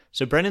speed.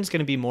 So Brennan's going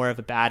to be more of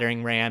a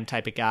battering ram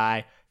type of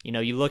guy.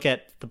 You look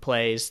at the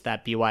plays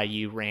that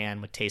BYU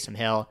ran with Taysom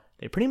Hill,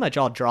 they pretty much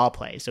all draw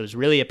plays. So it was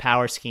really a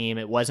power scheme.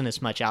 It wasn't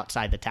as much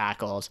outside the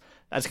tackles.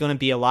 That's going to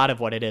be a lot of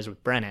what it is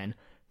with Brennan.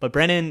 But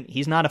Brennan,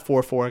 he's not a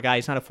 4.4 guy.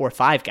 He's not a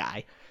 4.5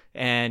 guy.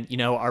 And,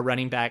 our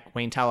running back,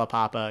 Wayne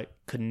Taulapapa,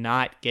 could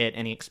not get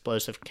any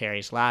explosive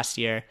carries last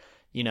year.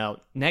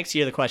 Next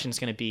year the question is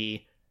going to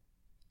be,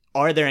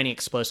 are there any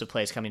explosive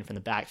plays coming from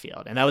the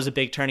backfield? And that was a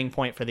big turning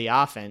point for the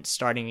offense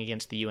starting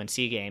against the UNC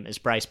game, is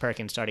Bryce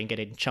Perkins starting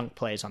getting chunk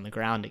plays on the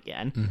ground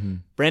again. Mm-hmm.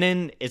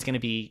 Brennan is going to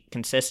be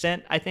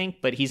consistent, I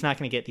think, but he's not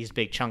going to get these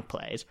big chunk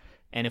plays.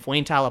 And if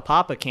Wayne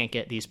Taulapapa can't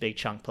get these big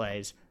chunk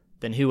plays,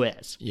 then who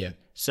is? Yeah.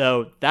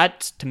 So that,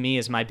 to me,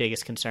 is my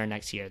biggest concern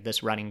next year,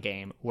 this running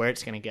game, where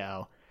it's going to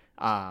go.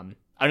 I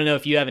don't know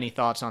if you have any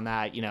thoughts on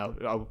that.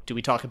 Do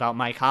we talk about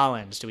Mike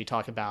Hollins? Do we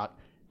talk about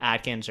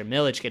Atkins or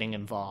Milledge getting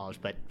involved?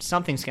 But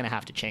something's going to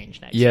have to change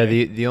next year.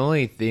 Yeah, the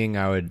only thing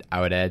I would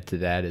add to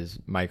that is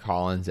Mike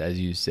Hollins, as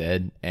you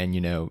said, and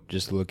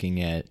just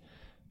looking at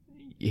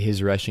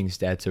his rushing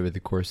stats over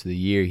the course of the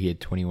year, he had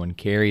 21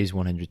 carries,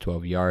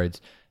 112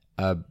 yards,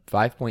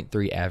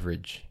 5.3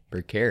 average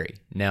per carry.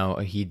 Now,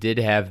 he did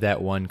have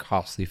that one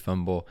costly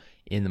fumble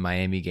in the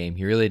Miami game.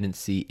 He really didn't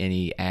see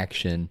any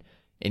action,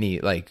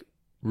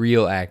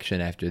 real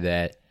action after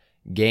that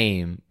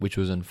game, which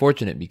was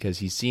unfortunate because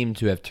he seemed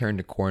to have turned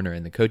a corner,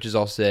 and the coaches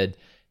all said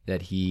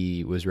that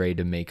he was ready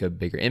to make a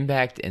bigger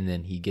impact, and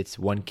then he gets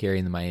one carry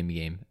in the Miami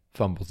game,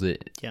 fumbles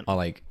it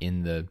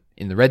in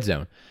the red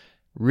zone.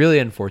 Really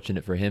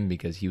unfortunate for him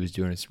because he was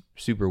doing it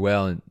super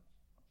well, and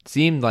it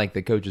seemed like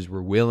the coaches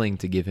were willing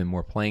to give him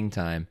more playing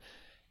time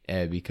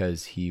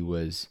because he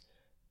was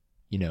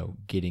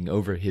getting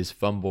over his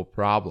fumble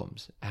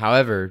problems.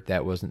 However,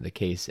 that wasn't the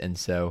case, and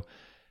so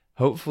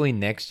hopefully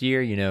next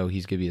year,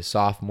 he's going to be a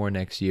sophomore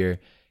next year.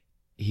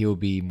 He'll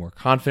be more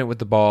confident with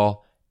the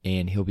ball,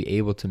 and he'll be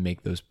able to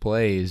make those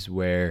plays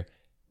where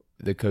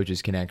the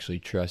coaches can actually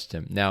trust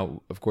him.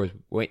 Now, of course,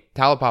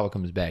 Taulapapa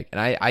comes back, and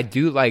I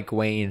do like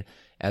Wayne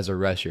as a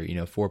rusher.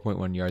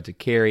 4.1 yards a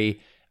carry,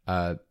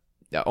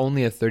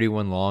 only a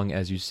 31 long,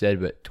 as you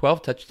said, but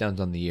 12 touchdowns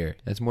on the year.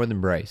 That's more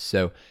than Bryce.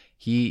 So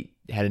he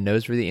had a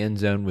nose for the end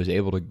zone, was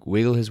able to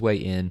wiggle his way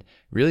in.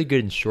 Really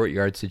good in short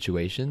yard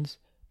situations,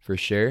 for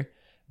sure.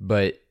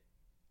 But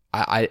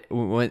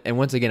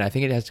once again, I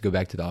think it has to go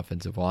back to the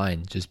offensive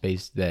line, just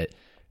based that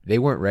they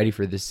weren't ready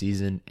for this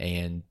season,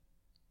 and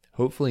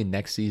hopefully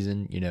next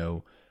season,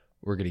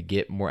 we're going to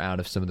get more out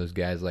of some of those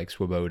guys like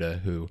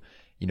Swoboda, who,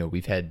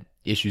 we've had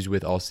issues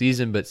with all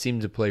season, but seem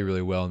to play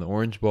really well in the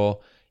Orange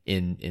Bowl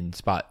in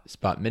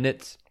spot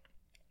minutes.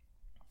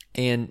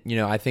 And,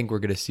 I think we're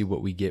going to see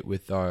what we get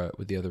with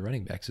the other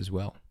running backs as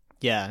well.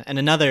 Yeah, and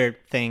another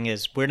thing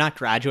is we're not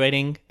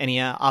graduating any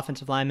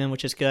offensive linemen,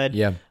 which is good.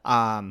 Yeah.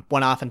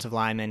 One offensive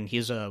lineman,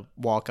 he's a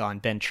walk-on,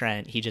 Ben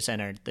Trent. He just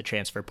entered the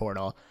transfer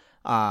portal.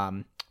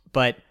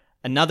 But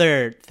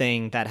another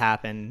thing that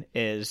happened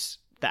is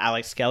the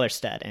Alex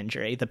Gellerstedt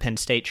injury, the Penn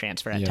State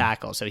transfer at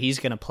tackle. So he's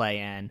going to play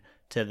in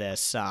to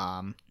this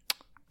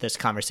this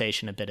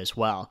conversation a bit as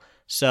well.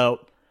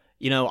 So,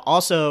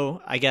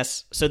 also, I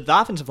guess, so the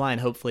offensive line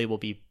hopefully will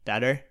be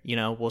better.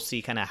 We'll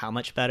see kind of how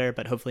much better,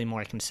 but hopefully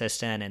more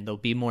consistent, and there'll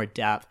be more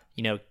depth.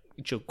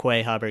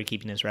 Jaquay Hubbard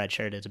keeping his red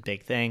shirt is a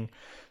big thing.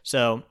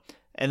 So,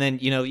 and then,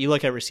 you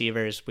look at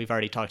receivers. We've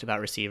already talked about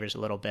receivers a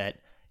little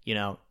bit.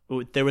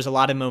 There was a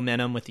lot of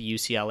momentum with the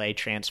UCLA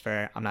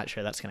transfer. I'm not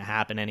sure that's going to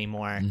happen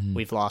anymore. Mm-hmm.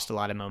 We've lost a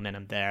lot of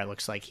momentum there. It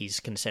looks like he's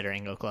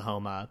considering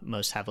Oklahoma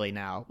most heavily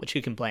now, which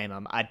who can blame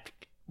him? I'd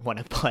want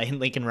to play in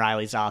Lincoln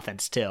Riley's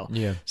offense too.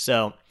 Yeah.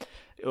 So,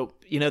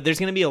 there's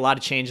going to be a lot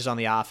of changes on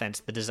the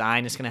offense. The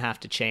design is going to have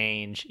to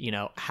change.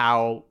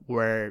 How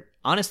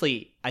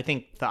honestly, I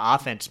think the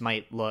offense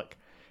might look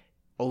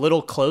a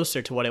little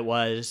closer to what it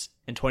was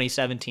in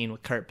 2017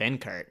 with Kurt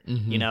Benkert.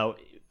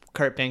 Mm-hmm.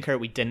 Kurt Benkert,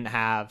 we didn't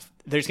have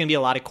there's going to be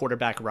a lot of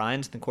quarterback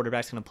runs. The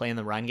quarterback's going to play in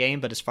the run game.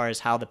 But as far as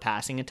how the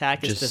passing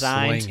attack is Just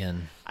designed,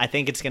 swinging. I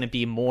think it's going to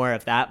be more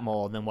of that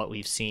mold than what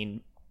we've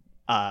seen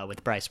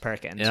with Bryce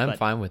Perkins. And I'm but,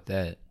 fine with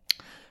that.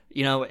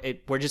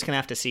 We're just going to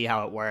have to see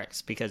how it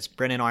works because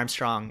Brennan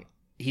Armstrong,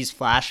 he's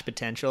flash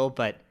potential,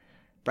 but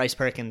Bryce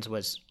Perkins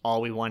was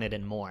all we wanted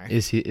and more.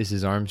 Is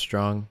his arm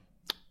strong?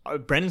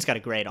 Brendan's got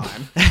a great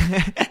arm.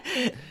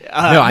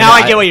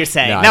 I get what you're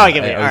saying. I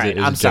get what you're saying.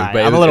 All right, I'm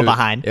sorry. I'm a little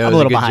behind. I'm a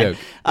little behind.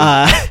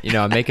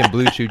 I'm making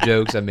blue shoe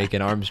jokes. I'm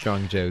making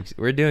Armstrong jokes.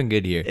 We're doing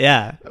good here.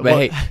 Yeah.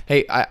 But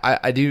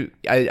I do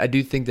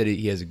think that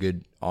he has a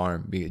good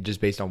arm just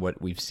based on what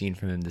we've seen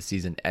from him this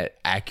season.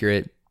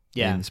 Accurate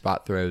in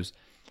spot throws,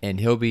 and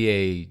he'll be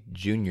a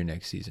junior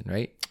next season,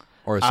 right?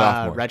 Or a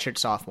sophomore? Redshirt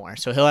sophomore.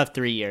 So he'll have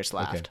 3 years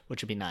left,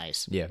 which would be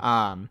nice.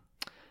 Yeah.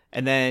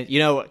 And then,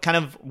 kind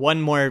of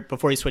one more,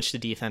 before we switch to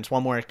defense,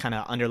 one more kind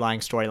of underlying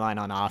storyline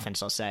on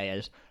offense, I'll say,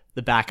 is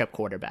the backup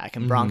quarterback.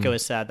 And Bronco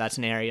has said that's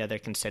an area they're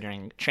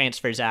considering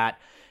transfers at.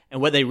 And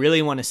what they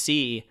really want to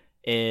see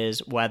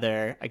is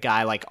whether a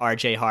guy like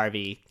RJ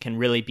Harvey can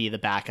really be the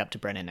backup to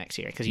Brennan next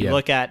year. Because you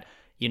look at,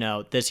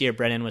 this year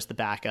Brennan was the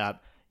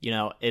backup.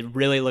 It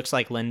really looks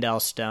like Lindell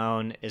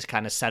Stone is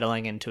kind of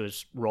settling into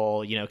his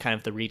role, kind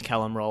of the Reed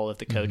Kellum role of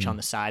the coach on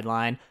the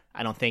sideline.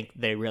 I don't think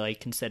they're really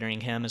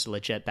considering him as a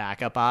legit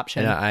backup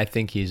option. And I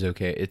think he's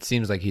okay. It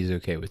seems like he's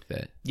okay with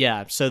that.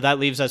 Yeah, so that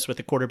leaves us with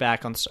the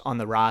quarterback on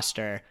the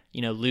roster.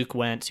 Luke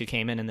Wentz, who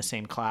came in the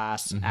same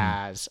class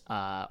as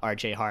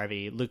RJ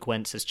Harvey. Luke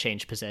Wentz has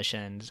changed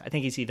positions. I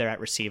think he's either at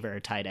receiver or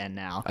tight end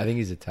now. I think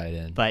he's a tight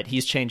end. But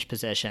he's changed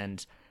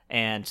positions.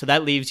 And so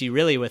that leaves you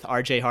really with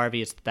RJ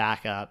Harvey as the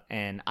backup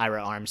and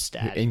Ira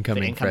Armstead, the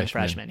incoming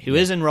freshman, who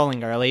is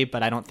enrolling early,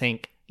 but I don't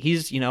think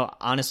he's,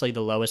 honestly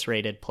the lowest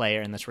rated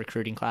player in this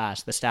recruiting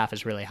class. The staff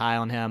is really high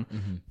on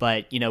him.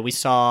 But, we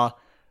saw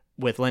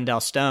with Lindell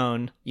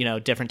Stone,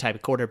 different type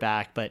of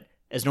quarterback, but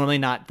it's normally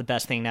not the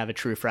best thing to have a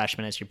true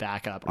freshman as your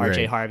backup. Right.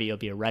 RJ Harvey will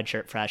be a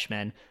redshirt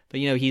freshman, but,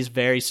 he's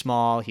very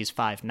small. He's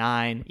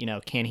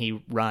 5'9". Can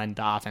he run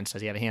the offense?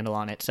 Does he have a handle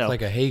on it? So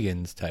like a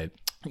Higgins type.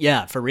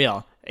 Yeah, for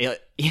real.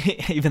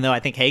 Even though I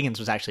think Higgins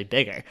was actually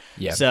bigger.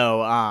 Yeah.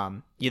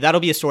 So,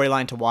 that'll be a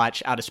storyline to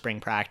watch out of spring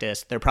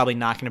practice. They're probably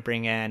not going to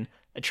bring in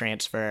a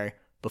transfer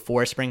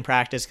before spring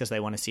practice because they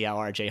want to see how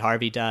RJ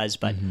Harvey does,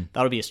 but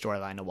that'll be a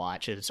storyline to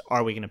watch is,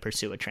 are we going to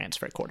pursue a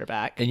transfer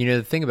quarterback? And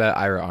the thing about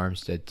Ira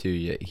Armstead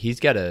too,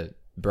 he's got a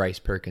Bryce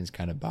Perkins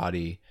kind of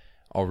body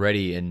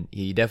already, and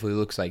he definitely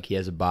looks like he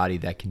has a body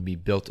that can be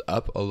built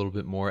up a little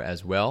bit more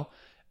as well.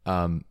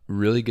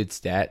 Really good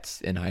stats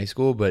in high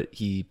school, but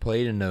he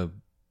played in a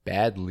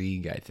bad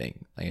league, I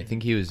think. I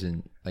think he was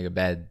in like a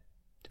bad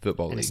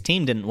football league. His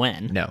team didn't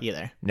win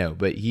either. No,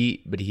 but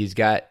he's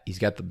got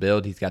the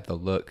build, he's got the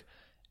look,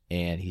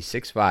 and he's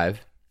 6'5",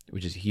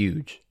 which is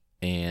huge,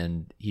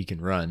 and he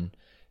can run.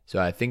 So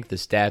I think the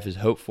staff is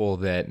hopeful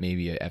that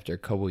maybe after a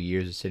couple of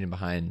years of sitting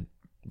behind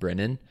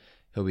Brennan,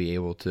 he'll be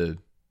able to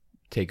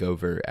take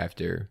over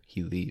after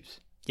he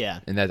leaves. Yeah.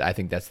 And I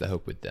think that's the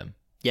hope with them.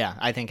 Yeah,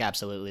 I think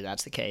absolutely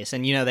that's the case.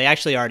 And, they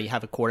actually already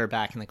have a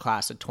quarterback in the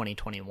class of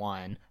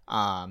 2021.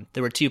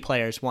 There were 2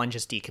 players, one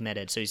just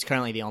decommitted, so he's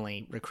currently the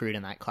only recruit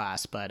in that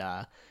class.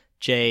 But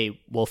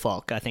Jay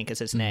Woolfolk, I think is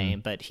his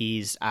name, but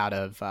he's out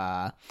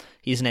of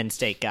he's an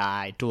in-state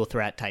guy, dual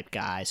threat type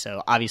guy.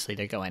 So obviously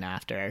they're going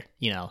after,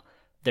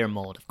 their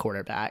mold of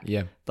quarterback.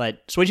 Yeah.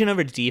 But switching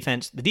over to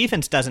defense, the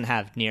defense doesn't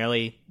have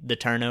nearly the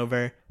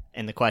turnover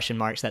and the question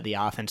marks that the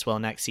offense will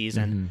next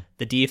season.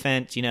 The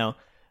defense,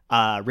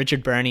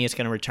 Richard Burney is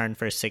going to return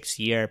for a 6th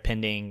year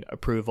pending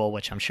approval,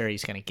 which I'm sure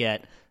he's going to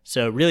get.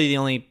 So really the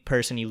only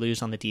person you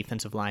lose on the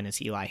defensive line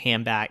is Eli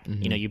Hamback.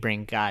 You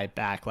bring a guy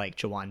back like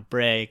Jawan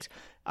Briggs,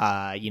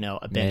 a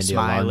Ben Mandy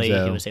Smiley,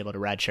 Alonso. who was able to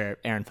redshirt,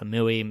 Aaron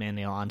Famui,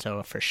 Mandy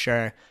Alonso for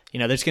sure.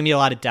 There's going to be a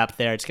lot of depth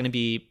there. It's going to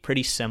be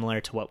pretty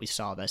similar to what we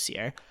saw this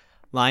year.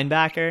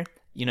 Linebacker,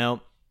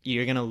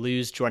 you're going to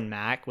lose Jordan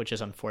Mack, which is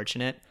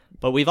unfortunate.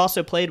 But we've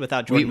also played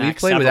without Jordan Mack. We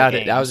played without it.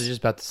 Games. I was just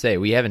about to say,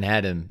 we haven't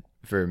had him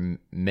for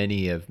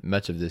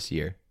much of this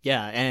year.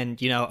 Yeah, and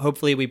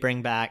hopefully we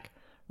bring back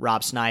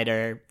Rob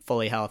Snyder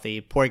fully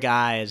healthy. Poor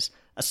guy is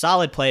a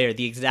solid player,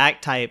 the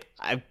exact type,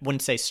 I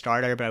wouldn't say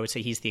starter, but I would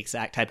say he's the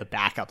exact type of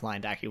backup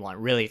linebacker you want.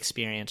 Really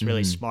experienced,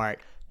 really smart,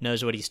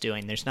 knows what he's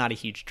doing. There's not a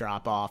huge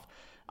drop off.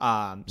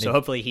 So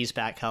hopefully he's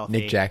back healthy.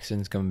 Nick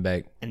Jackson's coming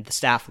back. And the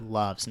staff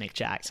loves Nick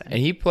Jackson. And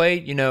he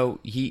played,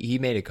 he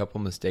made a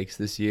couple mistakes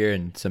this year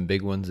and some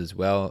big ones as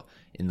well.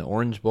 In the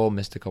Orange Bowl,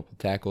 missed a couple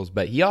tackles,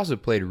 but he also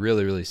played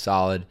really, really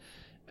solid,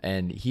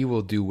 and he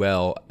will do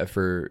well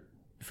for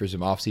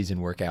some off-season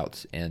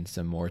workouts and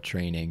some more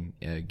training,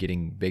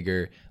 getting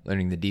bigger,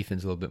 learning the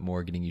defense a little bit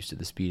more, getting used to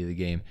the speed of the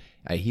game.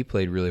 He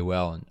played really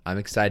well, and I'm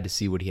excited to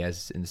see what he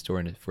has in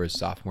store for his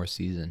sophomore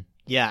season.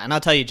 Yeah, and I'll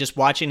tell you, just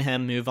watching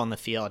him move on the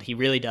field, he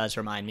really does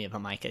remind me of a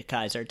Micah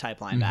Kaiser type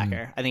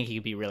linebacker. I think he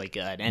could be really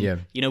good.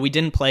 And, we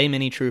didn't play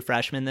many true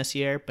freshmen this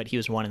year, but he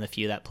was one of the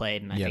few that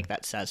played, and I think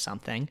that says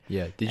something.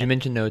 Yeah. Did you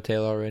mention Noah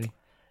Taylor already?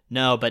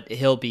 No, but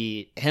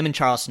him and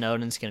Charles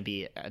Snowden's going to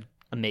be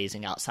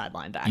amazing outside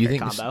linebacker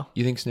combo.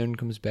 You think Snowden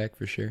comes back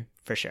for sure?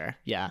 For sure,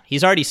 yeah.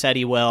 He's already said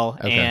he will,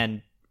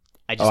 and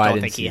I just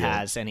don't think he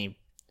has any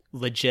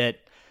legit.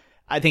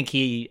 I think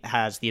he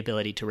has the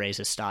ability to raise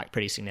his stock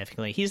pretty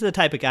significantly. He's the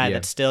type of guy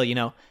that still,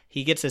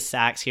 he gets his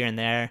sacks here and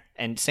there.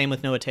 And same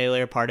with Noah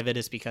Taylor. Part of it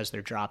is because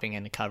they're dropping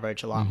into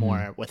coverage a lot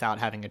more without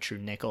having a true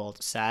nickel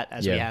set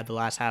as we had the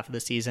last half of the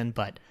season.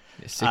 But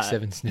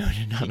 6'7"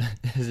 Snowden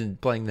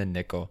isn't playing the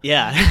nickel.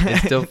 Yeah.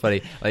 It's still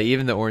funny. Like,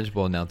 even the Orange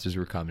Bowl announcers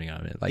were commenting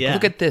on it. Like,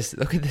 look at this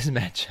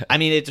matchup. I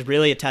mean, it's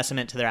really a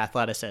testament to their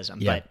athleticism.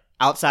 Yeah. But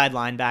outside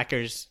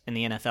linebackers in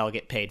the NFL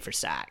get paid for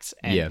sacks,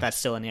 and that's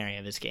still an area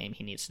of his game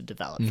he needs to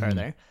develop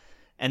further.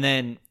 And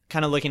then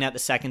kind of looking at the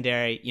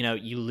secondary,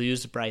 you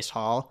lose Bryce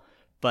Hall,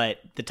 but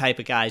the type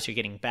of guys you're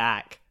getting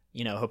back,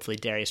 hopefully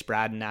Darius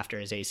Bradden after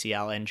his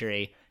ACL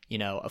injury,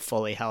 a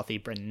fully healthy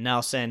Brendan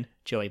Nelson,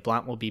 Joey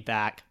Blunt will be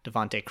back,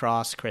 Devontae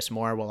Cross, Chris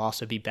Moore will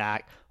also be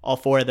back. All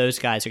four of those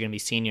guys are going to be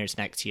seniors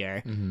next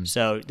year.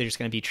 So there's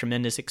going to be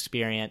tremendous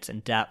experience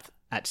and depth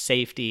at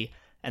safety.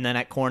 And then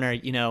at corner,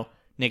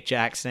 Nick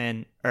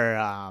Jackson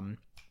or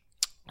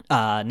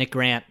Nick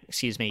Grant,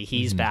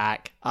 he's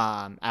back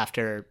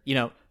after,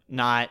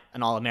 not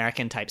an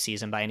All-American type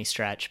season by any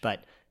stretch,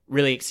 but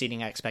really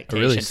exceeding expectations.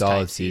 A really solid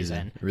type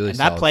season. And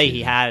that play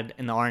he had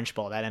in the Orange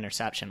Bowl, that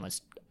interception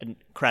was an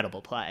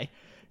incredible play.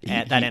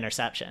 That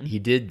interception. He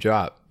did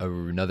drop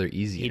another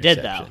easy He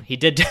interception. did, though. He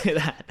did do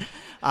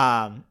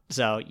that.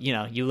 So,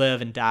 you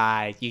live and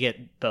die. You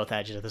get both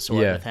edges of the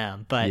sword with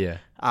him. But,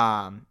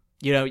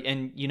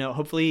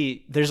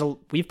 hopefully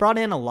we've brought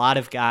in a lot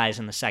of guys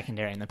in the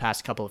secondary in the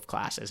past couple of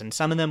classes, and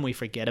some of them we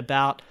forget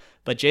about.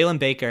 But Jalen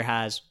Baker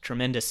has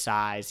tremendous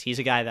size. He's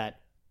a guy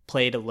that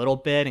played a little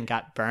bit and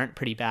got burnt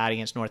pretty bad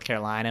against North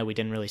Carolina. We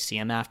didn't really see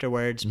him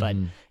afterwards, but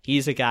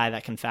he's a guy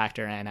that can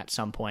factor in at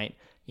some point.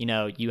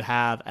 You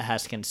have a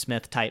Heskin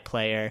Smith type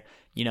player.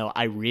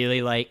 I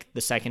really like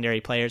the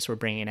secondary players we're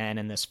bringing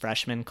in this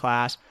freshman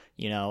class.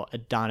 A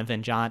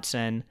Donovan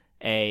Johnson,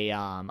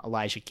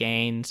 Elijah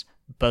Gaines.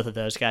 Both of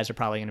those guys are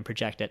probably going to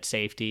project at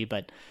safety,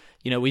 but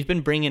we've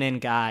been bringing in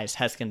guys.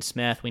 Heskin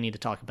Smith, we need to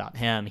talk about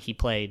him. He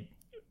played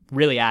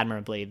really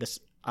admirably this,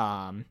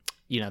 the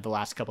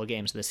last couple of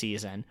games of the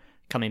season,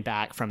 coming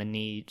back from a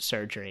knee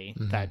surgery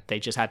that they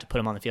just had to put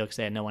him on the field because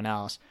they had no one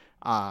else.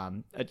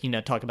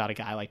 Talk about a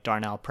guy like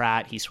Darnell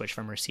Pratt. He switched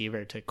from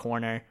receiver to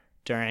corner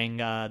during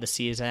the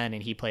season,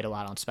 and he played a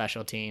lot on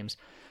special teams.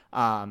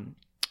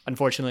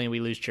 Unfortunately,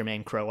 we lose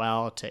Jermaine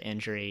Crowell to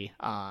injury.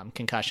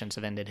 Concussions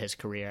have ended his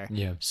career.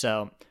 Yeah.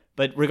 So,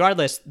 but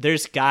regardless,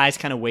 there's guys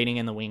kind of waiting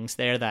in the wings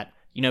there that,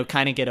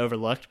 kind of get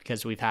overlooked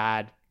because we've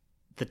had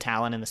the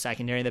talent in the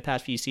secondary the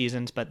past few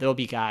seasons, but there'll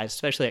be guys,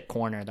 especially at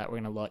corner, that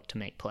we're going to look to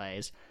make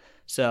plays.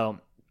 So,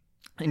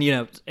 and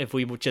if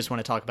we just want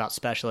to talk about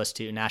specialists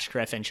too, Nash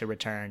Griffin should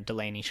return,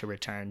 Delaney should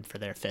return for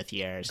their 5th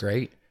years.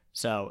 Great.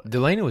 So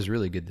Delaney was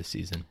really good this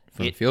season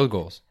from field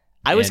goals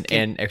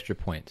and extra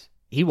points.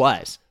 He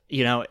was,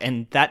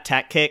 and that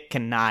tech kick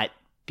cannot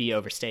be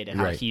overstated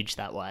how huge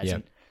that was. Yep.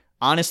 And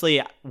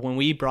honestly, when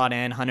we brought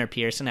in Hunter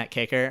Pearson at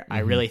kicker, I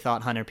really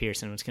thought Hunter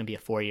Pearson was going to be a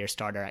 4-year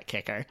starter at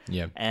kicker.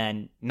 Yeah.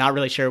 And not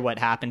really sure what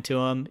happened to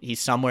him. He's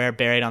somewhere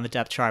buried on the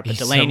depth chart, but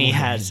Delaney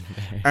has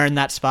earned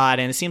that spot.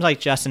 And it seems like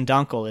Justin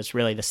Dunkel is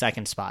really the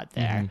second spot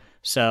there.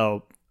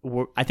 So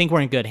I think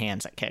we're in good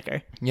hands at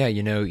kicker. Yeah,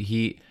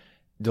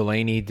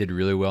 Delaney did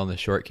really well in the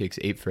short kicks,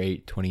 8 for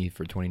 8, 20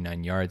 for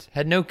 29 yards.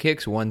 Had no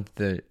kicks, 1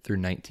 through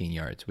 19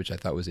 yards, which I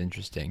thought was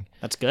interesting.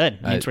 That's good.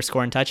 It means we're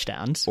scoring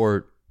touchdowns.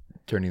 Or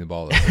turning the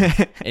ball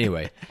over.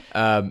 Anyway,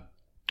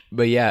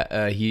 but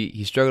yeah,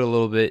 he struggled a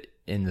little bit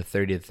in the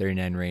 30 to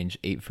 39 range,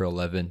 8 for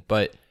 11,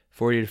 but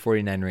 40 to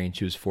 49 range,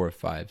 he was 4 of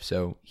 5.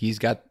 So he's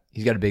got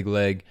a big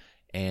leg,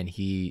 and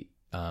he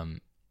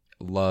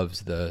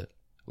loves the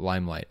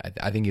limelight.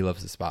 I think he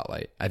loves the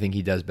spotlight. I think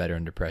he does better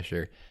under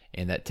pressure,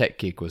 and that tech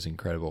kick was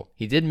incredible.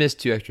 He did miss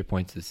 2 extra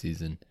points this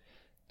season.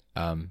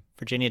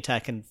 Virginia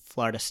Tech and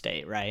Florida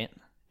State, right?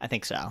 I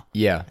think so.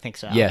 Yeah. I think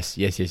so. Yes,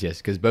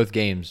 because both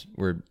games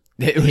were...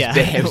 It was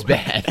bad. It was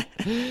bad.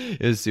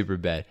 It was super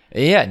bad.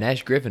 And yeah,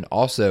 Nash Griffin,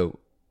 also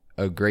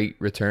a great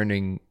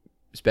returning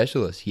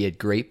specialist. He had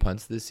great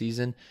punts this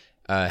season.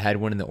 Had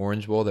one in the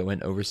Orange Bowl that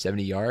went over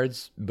 70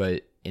 yards,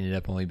 but ended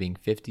up only being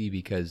 50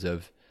 because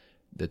of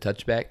the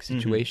touchback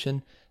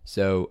situation.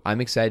 So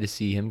I'm excited to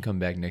see him come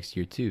back next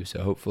year too.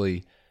 So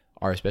hopefully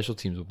our special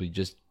teams will be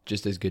just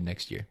as good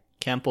next year.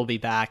 Kemp will be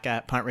back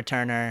at punt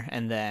returner,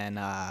 and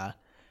then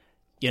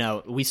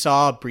we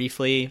saw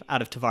briefly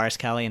out of Tavares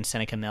Kelly and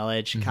Seneca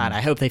Millage. God,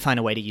 I hope they find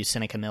a way to use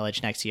Seneca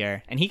Millage next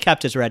year. And he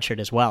kept his redshirt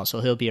as well, so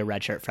he'll be a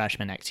redshirt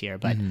freshman next year.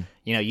 But,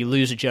 you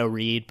lose a Joe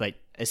Reed, but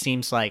it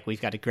seems like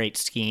we've got a great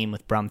scheme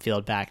with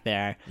Brumfield back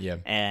there. Yeah.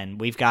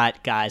 And we've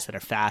got guys that are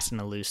fast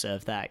and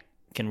elusive that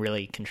can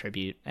really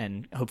contribute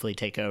and hopefully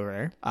take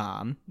over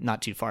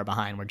not too far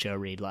behind where Joe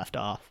Reed left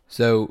off.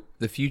 So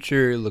the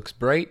future looks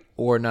bright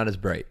or not as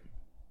bright?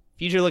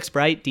 Future looks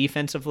bright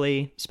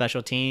defensively,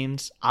 special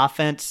teams,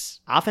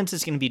 offense. Offense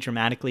is going to be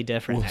dramatically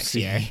different next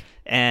year.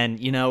 And,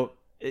 you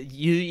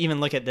even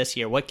look at this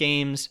year. What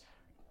games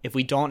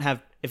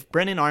if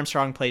Brennan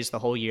Armstrong plays the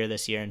whole year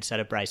this year instead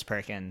of Bryce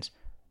Perkins,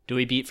 do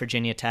we beat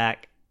Virginia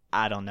Tech?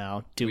 I don't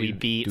know. Do we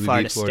beat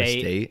Florida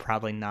State?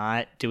 Probably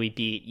not. Do we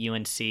beat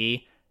UNC?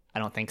 I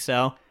don't think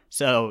so.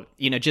 So,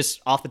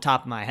 just off the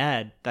top of my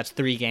head, that's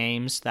 3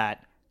 games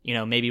that,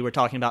 maybe we're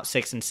talking about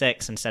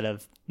 6-6 instead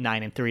of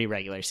 9-3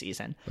 regular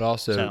season. But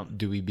also,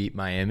 do we beat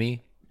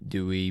Miami?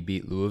 Do we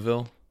beat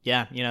Louisville?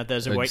 Yeah,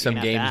 those are what some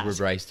games where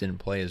Bryce didn't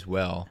play as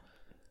well.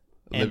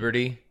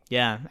 Liberty?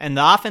 Yeah, and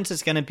the offense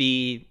is going to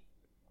be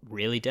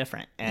really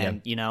different.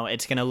 And,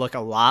 it's going to look a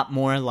lot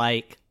more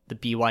like the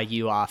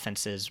BYU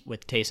offenses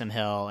with Taysom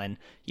Hill. And,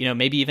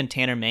 maybe even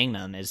Tanner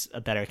Mangum is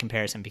a better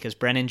comparison because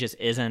Brennan just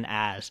isn't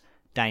as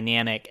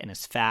dynamic and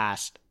as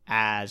fast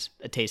as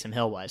a Taysom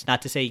Hill was.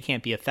 Not to say he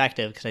can't be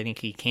effective, because I think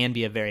he can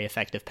be a very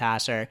effective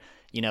passer.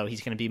 He's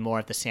going to be more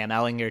of the Sam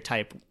Ehlinger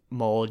type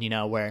mold,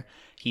 where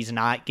he's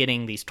not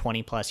getting these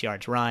 20-plus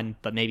yards run,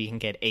 but maybe he can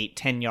get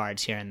 8-10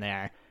 yards here and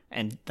there.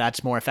 And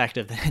that's more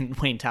effective than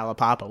Wayne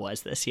Talapapa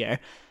was this year.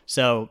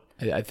 So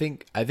I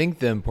think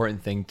the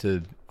important thing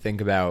to think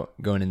about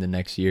going into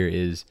next year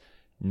is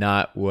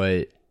not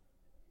what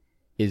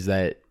is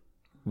that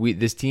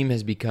this team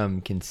has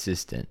become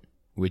consistent,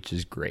 which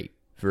is great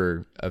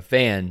for a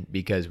fan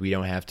because we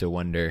don't have to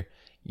wonder,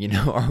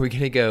 are we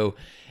going to go,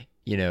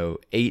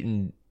 8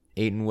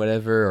 and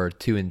whatever or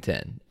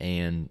 2-10?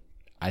 And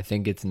I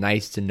think it's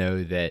nice to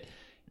know that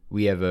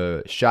we have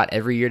a shot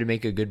every year to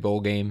make a good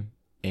bowl game,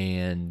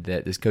 and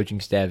that this coaching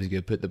staff is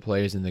going to put the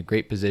players in the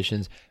great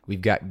positions.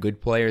 We've got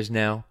good players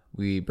now.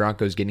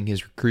 Bronco's getting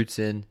his recruits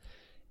in,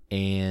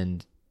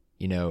 and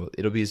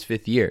it'll be his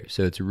 5th year.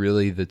 So it's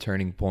really the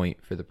turning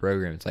point for the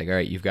program. It's like, all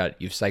right,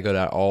 you've cycled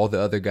out all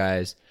the other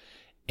guys,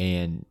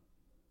 and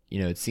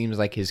it seems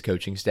like his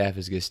coaching staff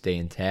is going to stay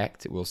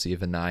intact. We'll see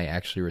if Anai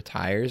actually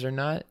retires or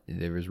not.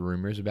 There was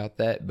rumors about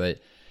that, but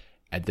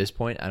at this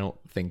point, I don't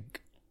think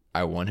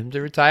I want him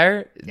to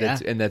retire.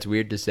 And that's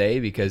weird to say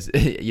because,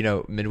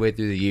 midway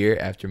through the year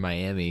after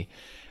Miami,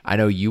 I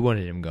know you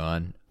wanted him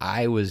gone.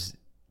 I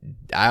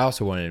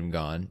also wanted him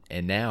gone.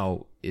 And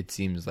now it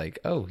seems like,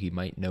 he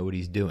might know what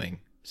he's doing.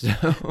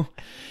 So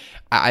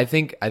I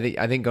think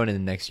going into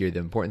next year, the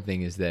important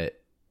thing is that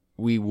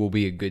we will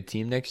be a good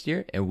team next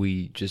year, and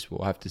we just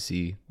will have to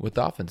see what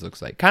the offense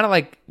looks like. Kind of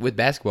like with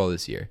basketball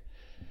this year.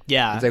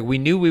 Yeah. It's like we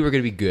knew we were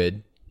going to be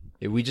good.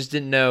 We just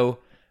didn't know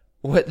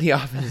what the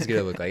offense is going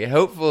to look like. And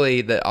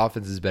hopefully the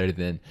offense is better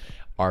than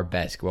our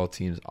basketball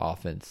team's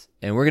offense.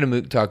 And we're going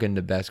to talk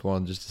into basketball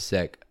in just a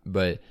sec.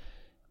 But,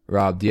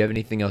 Rob, do you have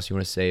anything else you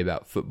want to say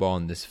about football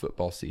in this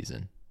football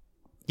season?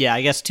 Yeah,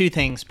 I guess 2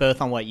 things,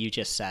 both on what you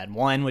just said.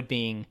 One would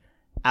being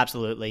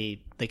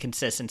absolutely the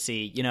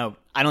consistency.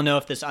 I don't know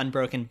if this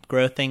unbroken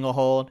growth thing will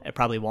hold. It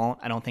probably won't.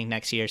 I don't think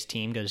next year's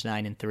team goes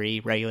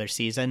 9-3 regular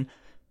season.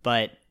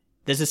 But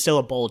this is still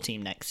a bowl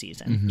team next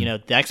season.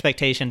 Mm-hmm. The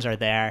expectations are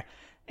there.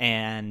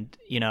 And,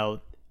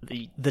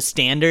 the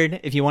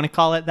standard, if you want to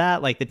call it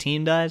that, like the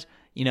team does,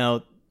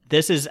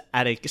 this is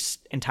at an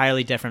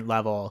entirely different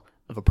level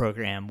of a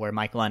program where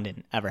Mike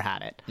London ever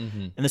had it.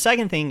 Mm-hmm. And the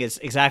second thing is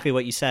exactly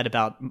what you said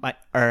about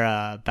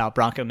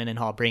Bronco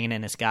Mendenhall bringing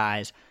in his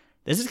guys.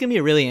 This is going to be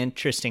a really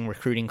interesting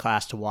recruiting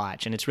class to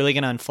watch, and it's really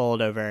going to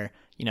unfold over,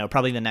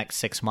 probably the next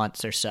 6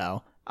 months or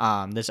so,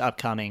 this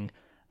upcoming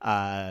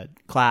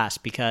class,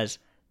 because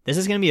this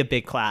is going to be a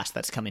big class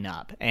that's coming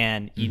up.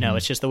 And,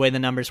 it's just the way the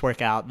numbers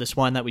work out. This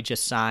one that we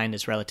just signed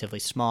is relatively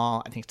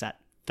small. I think it's at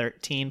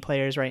 13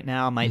 players right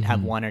now. Might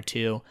have 1 or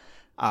 2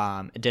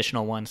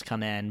 additional ones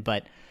come in.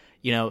 But,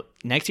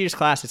 next year's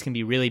class is going to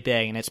be really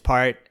big. And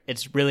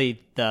it's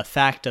really the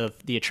fact of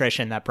the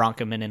attrition that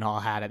Bronco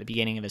Mendenhall had at the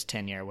beginning of his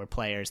tenure, where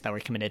players that were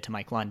committed to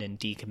Mike London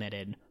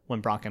decommitted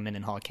when Bronco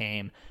Mendenhall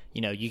came.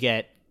 You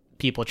get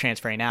people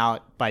transferring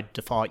out. By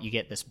default, you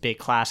get this big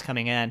class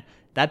coming in.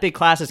 That big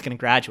class is going to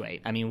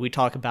graduate. I mean, we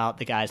talk about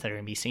the guys that are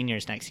going to be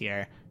seniors next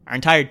year. Our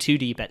entire 2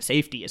 deep at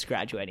safety is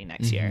graduating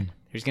next year.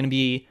 There's going to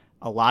be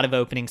a lot of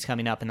openings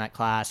coming up in that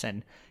class.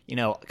 And,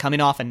 coming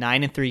off a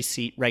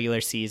 9-3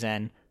 regular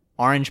season,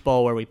 Orange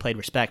Bowl, where we played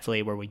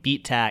respectfully, where we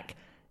beat Tech,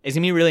 it's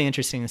going to be really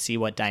interesting to see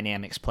what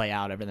dynamics play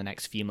out over the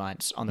next few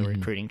months on the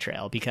recruiting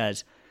trail,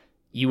 because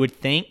you would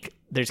think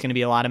there's going to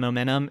be a lot of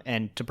momentum,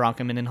 and to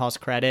Bronco Mendenhall's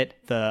credit,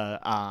 the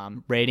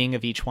rating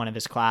of each one of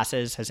his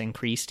classes has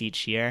increased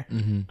each year.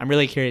 Mm-hmm. I'm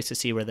really curious to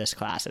see where this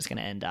class is going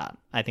to end up.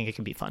 I think it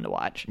can be fun to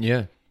watch.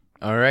 Yeah.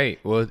 All right.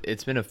 Well,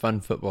 it's been a fun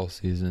football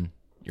season.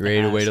 You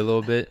ready to wait a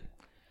little bit?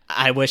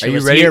 I wish it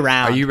was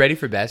year-round. Are you ready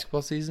for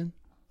basketball season?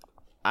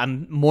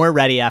 I'm more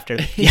ready after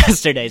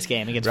yesterday's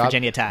game against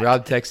Virginia Tech.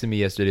 Rob texted me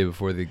yesterday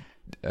before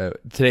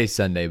today's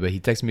Sunday, but he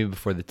texted me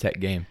before the Tech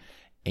game,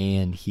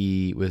 and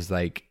he was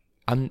like,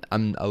 I'm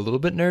a little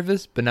bit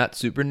nervous, but not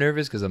super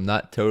nervous because I'm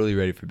not totally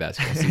ready for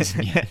basketball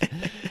season yet.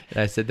 And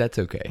I said that's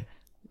okay.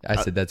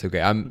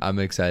 I'm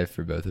excited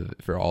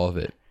for all of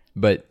it.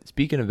 But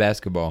speaking of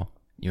basketball,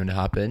 you want to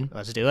hop in?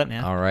 Let's do it,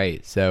 man. All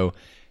right. So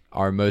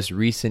our most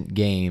recent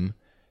game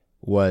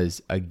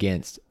was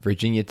against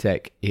Virginia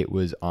Tech. It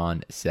was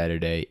on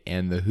Saturday,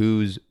 and the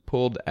Hoos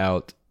pulled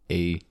out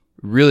a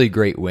really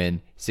great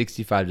win,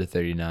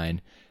 65-39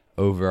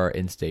 over our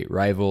in-state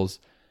rivals.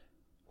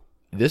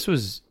 This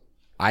was,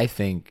 I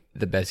think,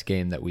 the best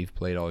game that we've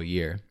played all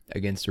year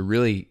against a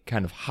really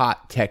kind of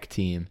hot Tech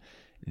team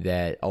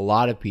that a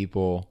lot of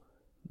people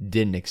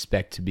didn't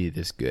expect to be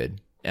this good.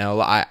 And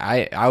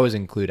I was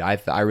included.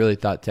 I really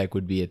thought Tech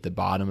would be at the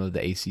bottom of the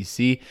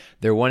ACC.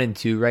 They're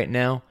 1-2 right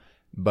now,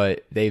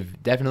 but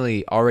they've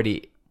definitely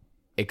already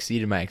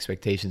exceeded my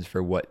expectations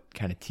for what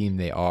kind of team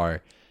they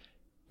are.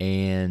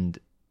 And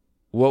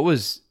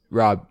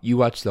Rob, you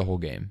watched the whole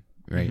game,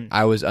 right?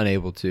 I was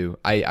unable to.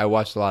 I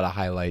watched a lot of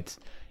highlights,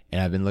 and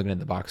I've been looking at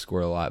the box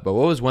score a lot. But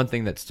what was one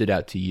thing that stood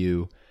out to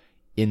you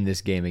in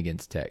this game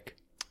against Tech?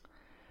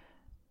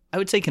 I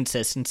would say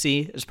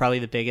consistency is probably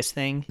the biggest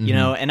thing, you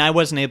know, and I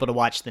wasn't able to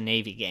watch the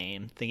Navy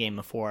game, the game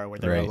before, where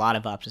there were a lot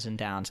of ups and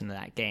downs in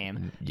that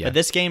game. Yeah. But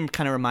this game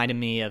kind of reminded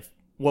me of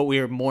what we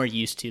were more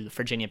used to,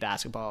 Virginia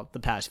basketball, the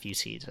past few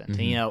seasons.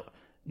 And, you know,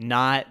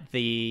 not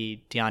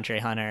the DeAndre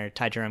Hunter,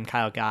 Ty Jerome,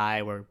 Kyle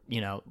Guy, where,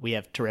 you know, we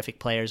have terrific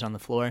players on the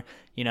floor.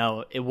 You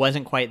know, it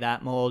wasn't quite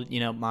that mold. You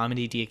know,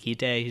 Mamadi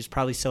Diakite, who's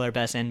probably still our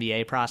best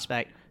NBA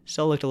prospect,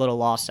 still looked a little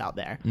lost out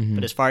there.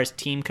 But as far as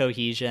team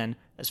cohesion,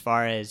 as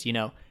far as, you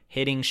know,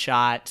 hitting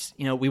shots,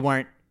 you know, we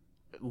weren't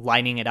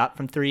lighting it up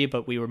from three,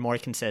 but we were more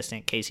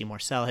consistent. Casey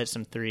Morsell hit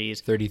some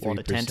threes. 33%.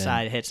 Walter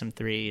Tenside hit some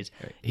threes.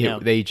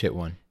 They each hit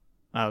one.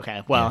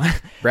 Okay, well. Yeah.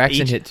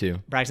 Braxton hit two.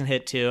 Braxton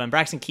hit two, and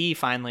Braxton Key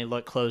finally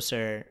looked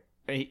closer,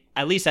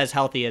 at least as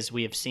healthy as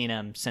we have seen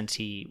him since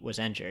he was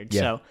injured.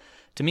 Yeah. So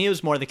to me, it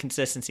was more the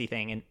consistency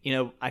thing. And, you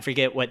know, I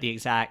forget what the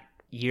exact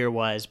year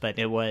was, but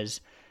it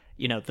was,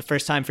 you know, the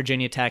first time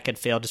Virginia Tech had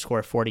failed to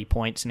score 40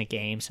 points in a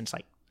game since,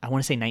 like, I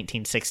want to say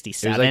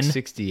 1967. It was like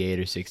 68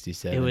 or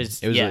 67.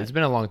 It's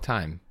been a long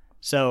time.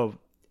 So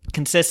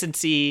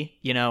consistency,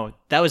 you know,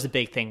 that was the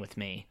big thing with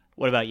me.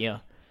 What about you?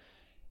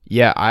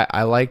 Yeah,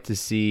 I like to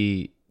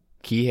see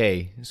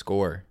Kihei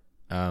score.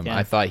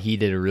 I thought he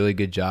did a really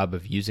good job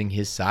of using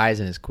his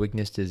size and his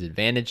quickness to his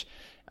advantage.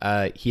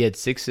 He had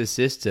 6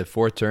 assists to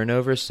 4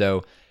 turnovers,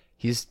 so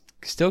he's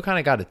still kind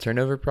of got a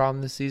turnover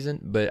problem this season,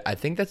 but I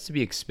think that's to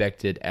be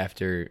expected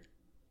after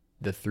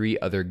the 3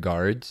 other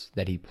guards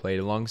that he played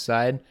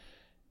alongside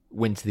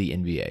went to the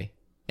NBA.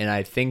 And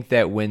I think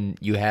that when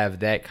you have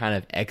that kind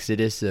of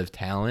exodus of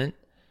talent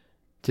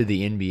to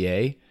the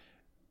NBA,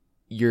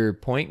 your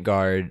point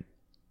guard,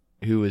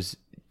 who was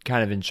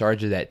kind of in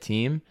charge of that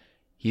team,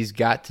 he's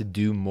got to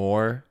do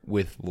more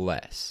with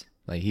less.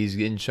 Like, he's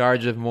in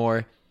charge of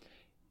more,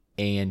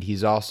 and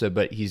he's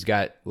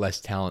got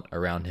less talent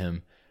around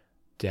him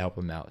to help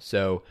him out.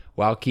 So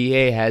while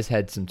Kihei has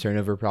had some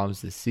turnover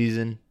problems this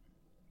season,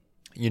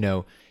 you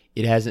know,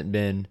 it hasn't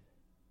been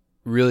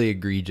really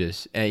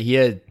egregious. And he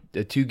had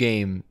a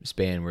 2-game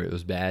span where it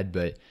was bad,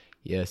 but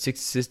yeah, 6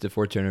 assists to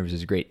 4 turnovers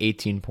is great.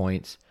 18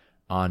 points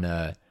on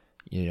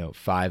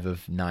 5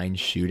 of 9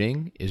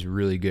 shooting is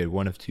really good.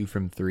 1 of 2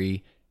 from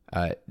 3.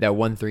 That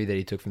 1 3 that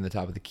he took from the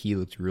top of the key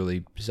looked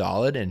really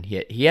solid, and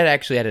he had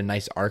actually had a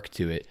nice arc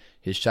to it.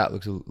 His shot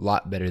looks a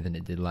lot better than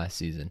it did last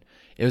season.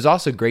 It was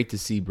also great to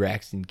see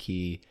Braxton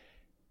Key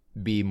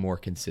be more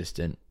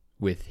consistent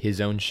with his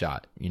own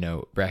shot. You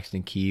know,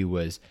 Braxton Key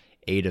was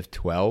 8 of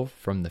 12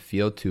 from the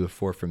field, 2 of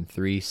 4 from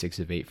 3, 6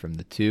 of 8 from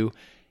the 2.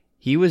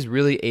 He was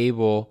really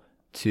able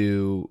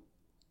to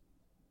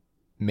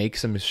make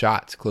some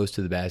shots close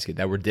to the basket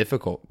that were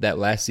difficult that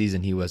last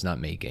season he was not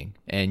making.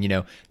 And, you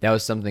know, that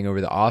was something over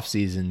the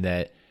offseason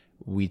that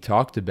we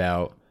talked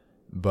about,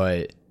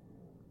 but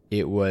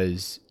it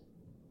was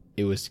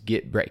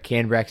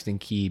can Braxton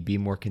Key be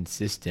more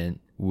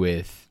consistent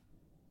with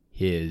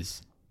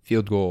his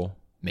field goal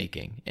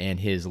making and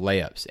his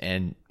layups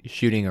and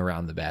shooting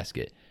around the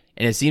basket.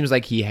 And it seems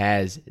like he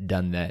has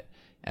done that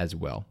as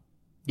well.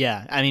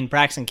 Yeah, I mean,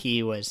 Braxton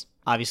Key was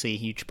obviously a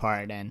huge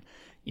part, and,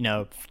 you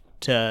know,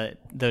 to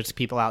those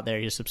people out there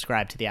who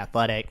subscribe to The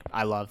Athletic,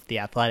 I love The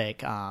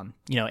Athletic.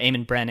 You know,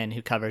 Eamon Brennan,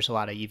 who covers a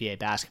lot of UVA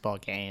basketball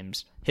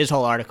games, his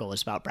whole article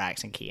was about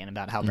Braxton Key and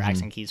about how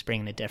Braxton Key's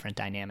bringing a different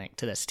dynamic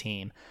to this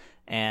team.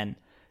 And,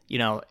 you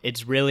know,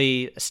 it's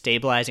really a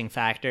stabilizing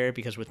factor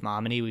because with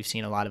Mamadi, we've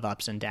seen a lot of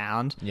ups and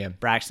downs. Yeah.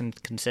 Braxton's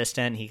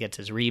consistent. He gets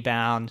his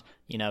rebound.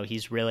 You know,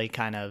 he's really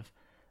kind of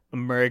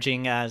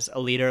emerging as a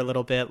leader a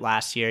little bit.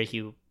 Last year,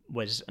 he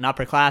was an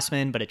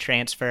upperclassman, but a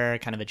transfer,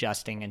 kind of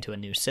adjusting into a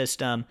new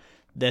system.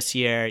 This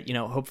year, you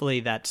know, hopefully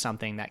that's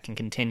something that can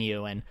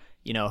continue and,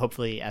 you know,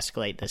 hopefully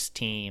escalate this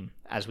team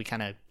as we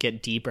kind of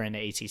get deeper into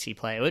ACC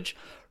play, which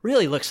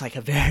really looks like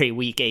a very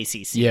weak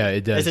ACC. Yeah,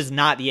 it does. This is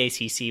not the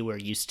ACC we're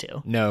used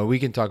to. No, we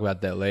can talk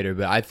about that later,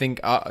 but I think,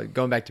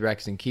 going back to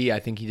Braxton Key, I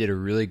think he did a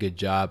really good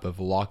job of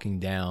locking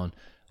down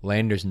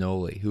Landers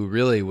Noli, who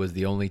really was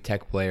the only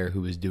Tech player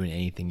who was doing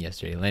anything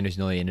yesterday. Landers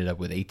Noli ended up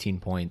with 18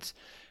 points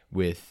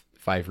with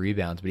 5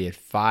 rebounds, but he had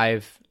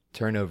 5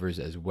 turnovers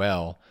as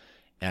well.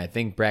 And I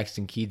think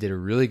Braxton Key did a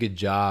really good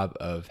job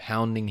of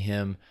hounding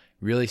him,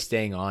 really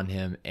staying on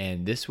him.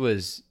 And this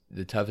was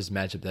the toughest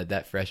matchup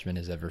that freshman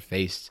has ever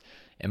faced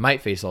and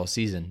might face all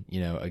season,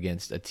 you know,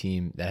 against a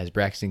team that has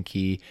Braxton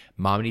Key.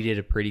 Mamadi did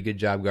a pretty good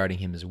job guarding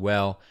him as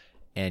well.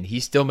 and he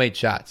still made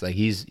shots. Like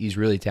he's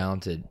really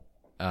talented.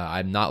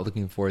 I'm not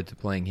looking forward to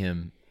playing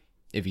him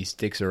if he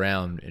sticks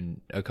around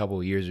in a couple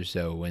of years or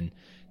so when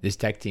this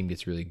Tech team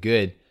gets really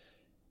good.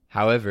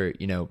 However,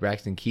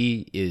 Braxton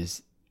Key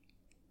is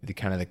the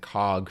kind of the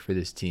cog for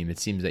this team. It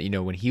seems that,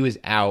 when he was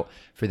out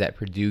for that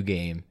Purdue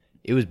game,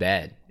 it was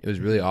bad. It was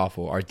really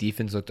awful. Our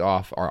defense looked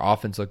off. Our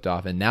offense looked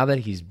off. And now that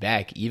he's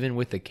back, even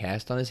with the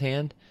cast on his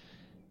hand,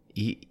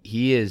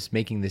 he is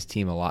making this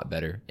team a lot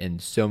better in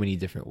so many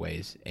different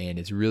ways. And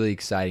it's really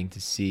exciting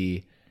to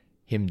see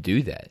him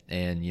do that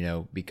and,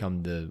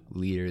 become the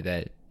leader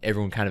that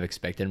everyone kind of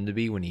expected him to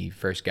be when he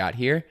first got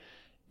here.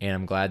 And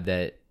I'm glad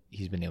that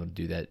he's been able to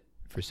do that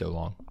for so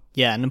long.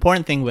 Yeah, an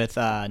important thing with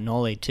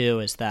Noli, too,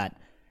 is that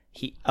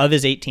of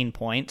his 18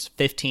 points,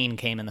 15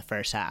 came in the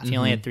first half. He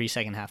only had 3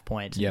 second-half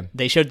points. Yeah.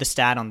 They showed the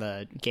stat on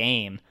the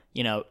game.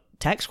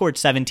 Tech scored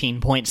 17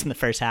 points in the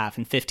first half,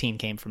 and 15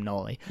 came from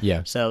Noli.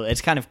 Yeah. So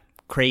it's kind of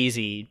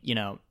crazy,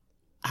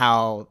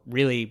 how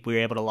really we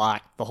were able to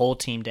lock the whole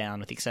team down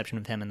with the exception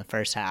of him in the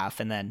first half,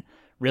 and then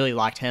really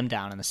locked him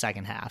down in the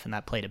second half, and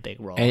that played a big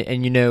role.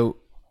 And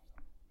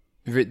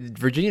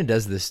Virginia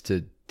does this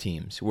to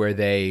teams where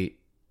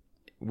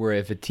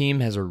if a team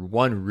has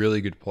one really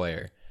good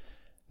player,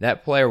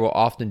 that player will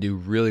often do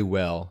really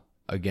well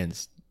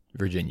against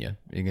Virginia,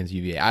 against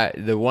UVA.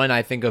 The one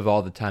I think of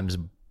all the time is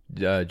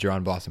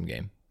Jaron Blossom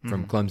game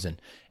from Clemson.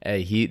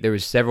 There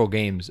was several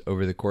games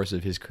over the course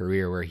of his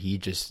career where he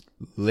just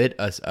lit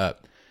us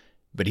up,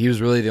 but he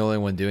was really the only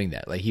one doing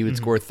that. Like he would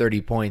score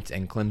 30 points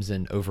and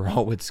Clemson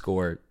overall would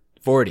score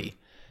 40,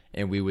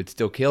 and we would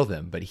still kill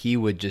them, but he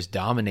would just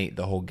dominate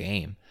the whole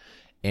game.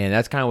 And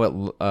that's kind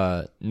of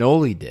what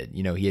Noli did.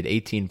 He had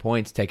 18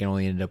 points. Tech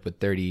only ended up with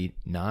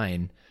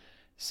 39.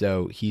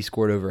 So he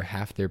scored over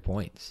half their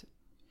points.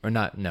 Or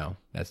not, no,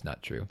 that's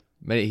not true.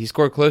 But he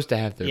scored close to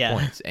half their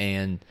points.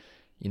 And,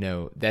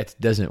 that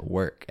doesn't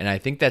work. And I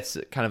think that's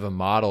kind of a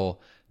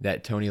model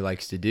that Tony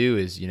likes to do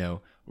is,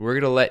 we're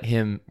going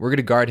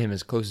to guard him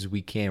as close as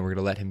we can. We're going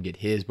to let him get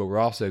his, but we're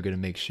also going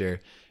to make sure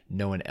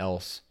no one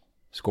else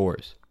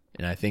scores.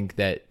 And I think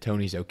that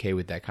Tony's okay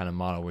with that kind of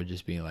model. We're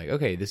just being like,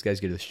 okay, this guy's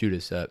going to shoot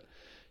us up.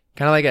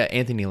 Kind of like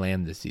Anthony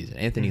Lamb this season.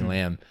 Anthony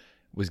Lamb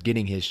was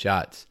getting his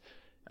shots.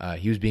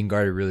 He was being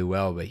guarded really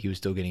well, but he was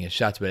still getting his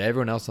shots. But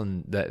everyone else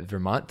on that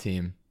Vermont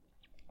team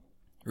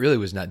really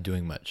was not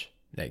doing much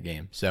that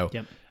game. So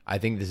I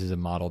think this is a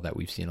model that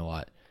we've seen a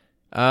lot.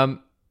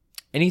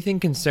 Anything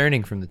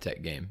concerning from the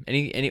Tech game?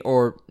 Any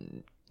or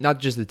not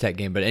just the Tech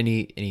game, but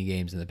any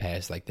games in the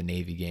past, like the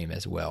Navy game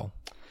as well?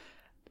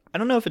 I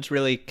don't know if it's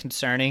really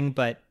concerning,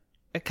 but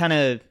kind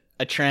of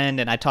a trend,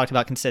 and I talked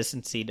about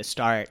consistency to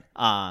start.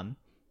 A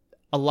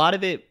lot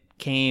of it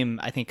came,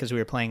 I think, because we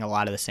were playing a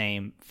lot of the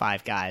same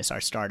 5 guys, our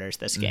starters,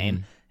 this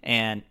game.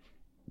 And,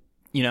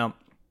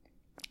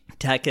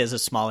 Tech is a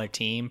smaller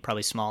team,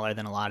 probably smaller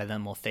than a lot of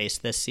them will face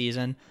this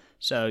season.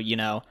 So,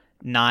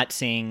 not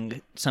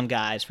seeing some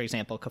guys, for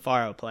example,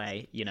 Cafaro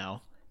play,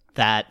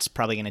 that's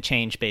probably going to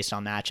change based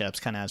on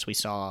matchups, kind of as we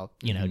saw,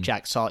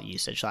 Jack Salt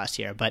usage last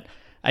year. But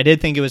I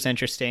did think it was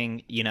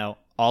interesting,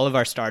 all of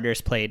our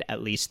starters played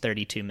at least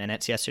 32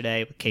 minutes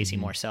yesterday, with Casey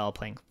Morsell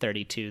playing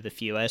 32, the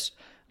fewest.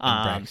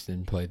 And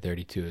Braxton played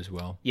 32 as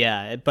well.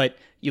 Yeah, but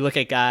you look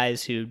at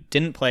guys who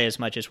didn't play as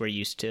much as we're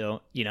used to,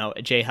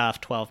 Jay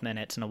Huff, 12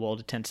 minutes, and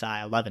Awolda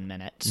Tensai, 11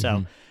 minutes.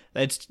 So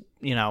it's,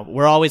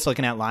 we're always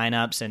looking at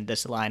lineups, and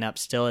this lineup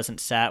still isn't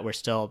set. We're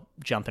still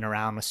jumping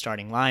around with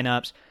starting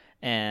lineups,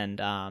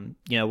 and,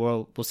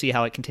 we'll see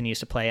how it continues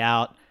to play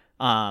out.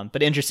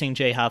 But interesting,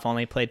 Jay Huff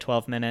only played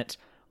 12 minutes.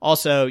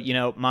 Also,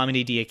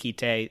 Mamadi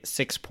Diakite,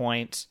 6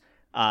 points,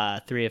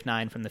 3 of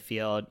 9 from the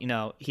field.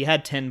 He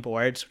had 10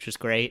 boards, which was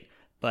great.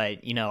 But,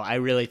 I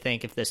really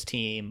think if this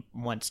team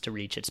wants to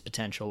reach its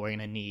potential, we're going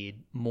to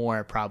need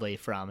more probably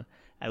from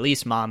at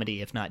least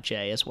Mamadi, if not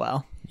Jay as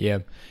well. Yeah.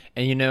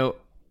 And,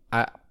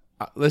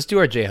 let's do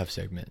our Jay Huff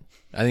segment.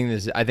 I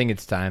think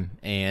it's time.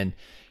 And,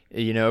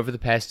 over the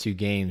past 2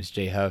 games,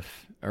 Jay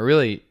Huff, or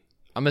really,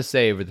 I'm going to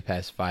say over the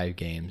past 5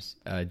 games,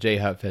 Jay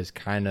Huff has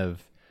kind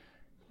of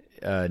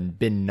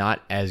been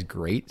not as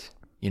great.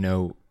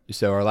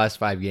 So our last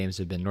 5 games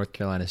have been North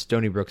Carolina,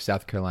 Stony Brook,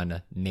 South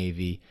Carolina,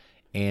 Navy,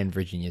 and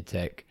Virginia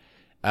Tech.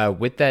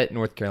 With that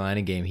North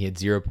Carolina game, he had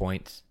 0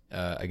 points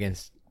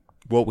against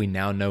what we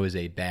now know is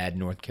a bad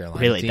North Carolina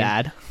team. Really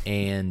bad.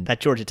 And that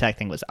Georgia Tech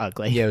thing was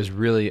ugly. Yeah, it was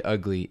really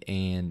ugly.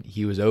 And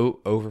he was 0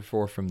 for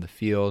 4 from the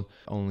field,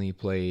 only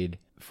played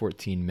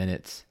 14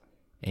 minutes.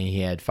 And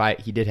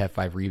he did have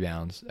 5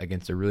 rebounds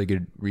against a really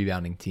good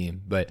rebounding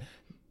team. But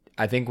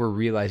I think we're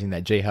realizing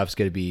that Jay Huff's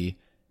going to be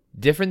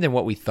different than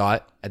what we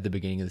thought at the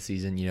beginning of the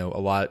season. A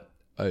lot,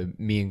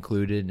 me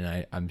included,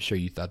 and I'm sure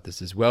you thought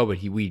this as well,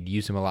 but we'd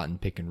use him a lot in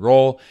pick and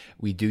roll.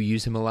 We do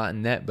use him a lot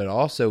in net, but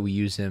also we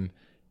use him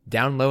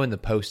down low in the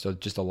post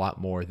just a lot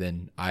more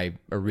than I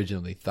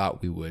originally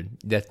thought we would.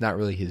 That's not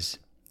really his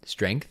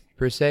strength,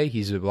 per se.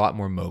 He's a lot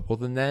more mobile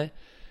than that,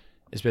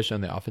 especially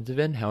on the offensive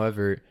end.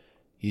 However,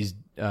 he's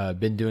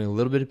been doing a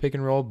little bit of pick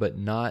and roll, but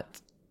not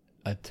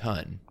a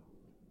ton.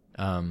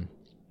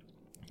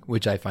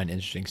 which I find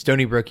interesting.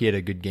 Stony Brook, he had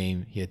a good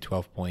game. He had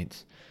 12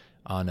 points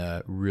on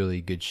a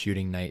really good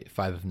shooting night,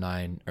 5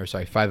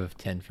 of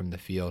 10 from the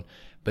field.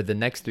 But the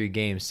next 3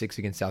 games, 6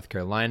 against South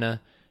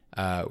Carolina,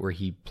 where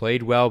he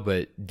played well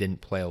but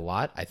didn't play a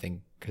lot, I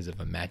think because of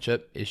a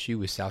matchup issue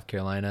with South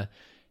Carolina.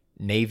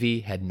 Navy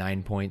had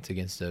 9 points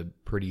against a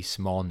pretty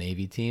small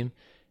Navy team,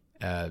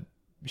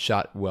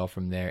 shot well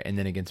from there. And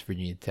then against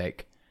Virginia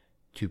Tech,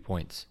 2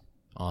 points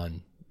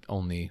on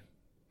only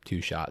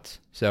 2 shots.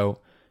 So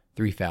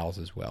 3 fouls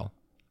as well.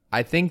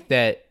 I think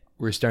that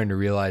we're starting to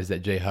realize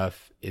that Jay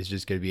Huff is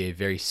just going to be a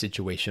very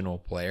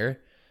situational player,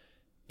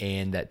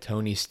 and that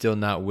Tony's still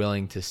not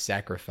willing to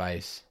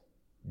sacrifice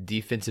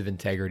defensive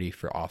integrity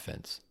for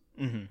offense,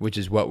 which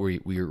is what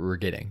we're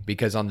getting.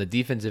 Because on the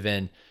defensive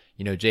end,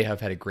 Jay Huff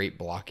had a great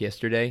block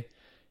yesterday,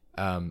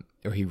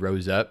 or he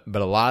rose up,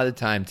 but a lot of the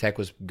time Tech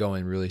was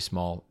going really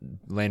small.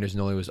 Landers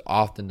Nolley was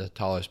often the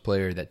tallest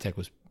player that Tech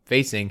was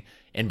facing,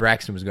 and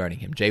Braxton was guarding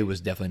him. Jay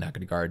was definitely not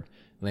going to guard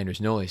Landers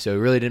Nolley, so it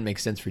really didn't make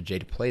sense for Jay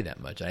to play that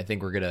much. And I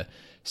think we're going to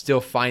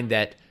still find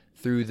that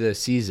through the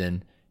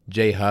season,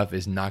 Jay Huff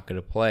is not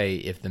going to play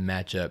if the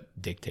matchup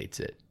dictates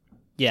it.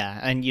 Yeah,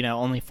 and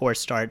only 4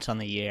 starts on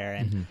the year.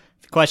 And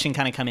the question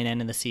kind of coming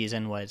into the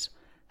season was,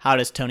 how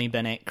does Tony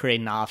Bennett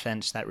create an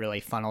offense that really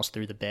funnels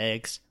through the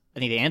bigs? I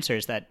think the answer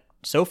is that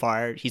so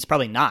far he's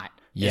probably not.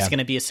 Yeah. It's going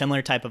to be a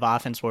similar type of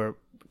offense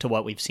to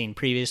what we've seen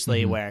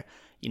previously, where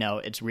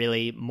it's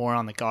really more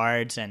on the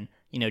guards, and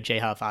Jay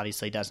Huff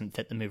obviously doesn't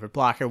fit the mover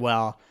blocker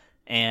well.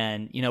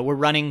 And, we're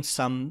running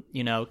some,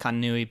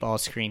 continuity ball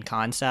screen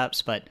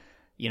concepts, but,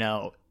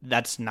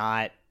 that's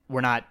not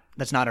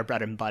our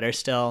bread and butter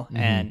still.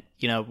 And,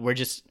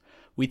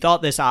 we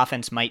thought this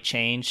offense might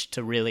change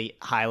to really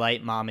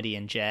highlight Mamadi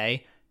and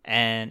Jay,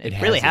 and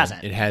it really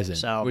hasn't. It hasn't.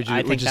 So which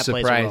I think is that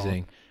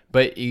surprising.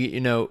 But,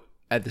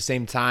 at the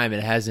same time,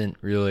 it hasn't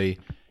really.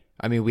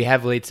 I mean, we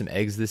have laid some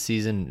eggs this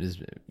season,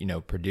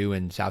 Purdue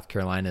and South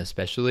Carolina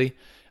especially.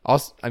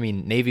 Also, I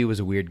mean, Navy was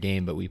a weird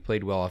game, but we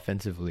played well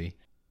offensively.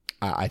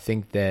 I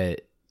think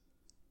that,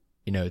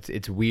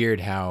 it's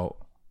weird how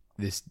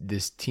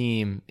this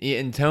team,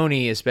 and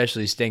Tony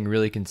especially, staying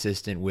really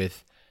consistent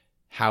with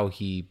how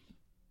he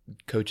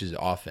coaches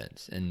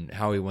offense and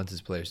how he wants his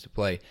players to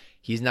play.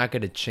 He's not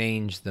going to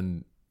change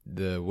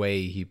the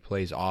way he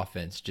plays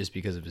offense just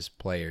because of his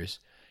players.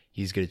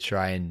 He's going to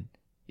try and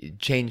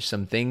change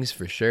some things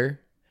for sure,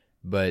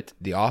 but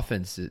the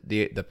offense,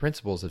 the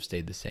principles have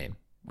stayed the same,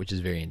 which is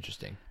very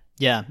interesting.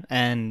 Yeah,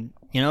 and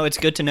it's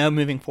good to know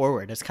moving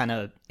forward. It's kind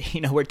of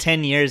we're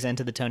 10 years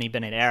into the Tony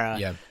Bennett era.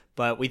 Yeah.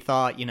 But we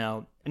thought,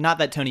 not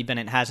that Tony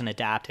Bennett hasn't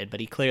adapted, but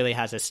he clearly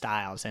has his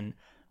styles, and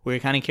we were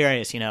kind of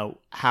curious,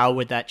 how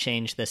would that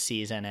change this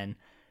season? And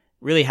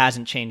really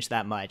hasn't changed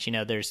that much.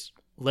 There's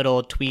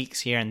little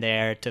tweaks here and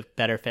there to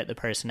better fit the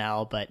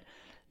personnel, but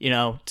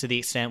to the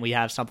extent we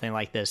have something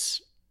like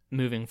this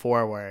moving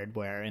forward,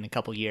 where in a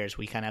couple years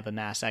we kind of have a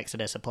mass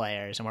exodus of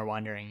players, and we're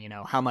wondering,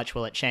 how much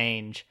will it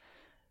change?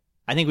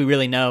 I think we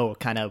really know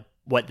kind of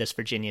what this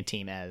Virginia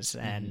team is.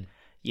 And,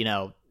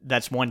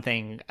 that's one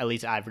thing, at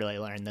least I've really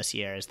learned this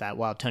year, is that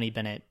while Tony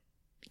Bennett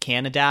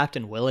can adapt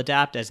and will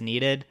adapt as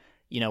needed,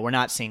 we're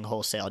not seeing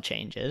wholesale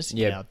changes.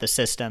 Yep. The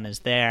system is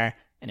there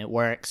and it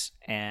works,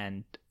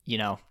 and,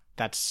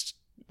 that's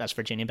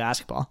Virginia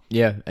basketball.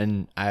 Yeah,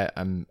 and I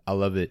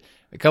love it.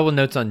 A couple of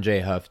notes on Jay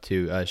Huff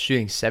too.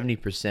 Shooting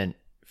 70%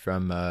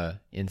 from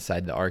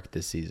inside the arc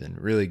this season.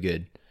 Really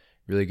good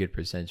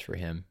percentage for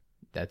him.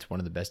 That's one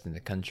of the best in the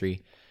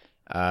country.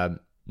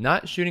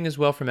 Not shooting as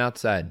well from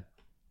outside.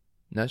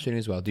 Not shooting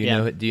as well. Do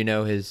you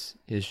know his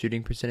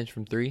shooting percentage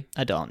from 3?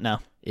 I don't know.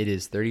 It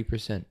is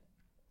 30%.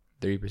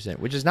 30%,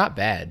 which is not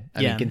bad.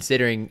 I mean,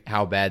 considering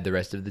how bad the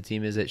rest of the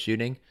team is at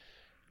shooting.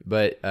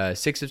 But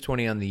 6 of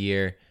 20 on the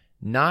year.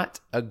 Not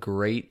a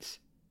great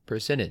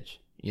percentage,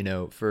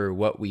 for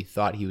what we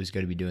thought he was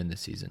going to be doing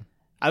this season.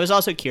 I was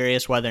also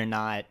curious whether or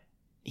not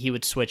he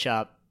would switch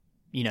up,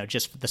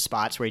 just the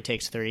spots where he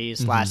takes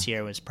threes. Last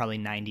year was probably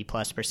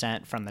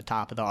 90+% from the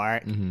top of the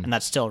arc, and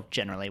that's still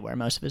generally where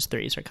most of his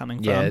threes are coming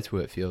from. Yeah, that's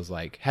what it feels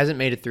like. Hasn't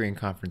made a 3 in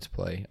conference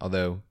play,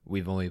 although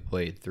we've only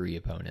played 3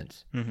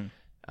 opponents.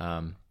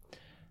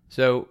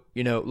 So,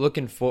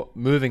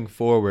 moving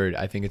forward,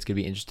 I think it's going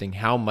to be interesting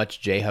how much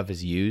Jay Huff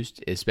is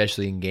used,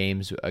 especially in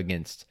games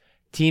against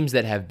teams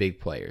that have big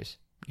players.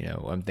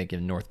 I'm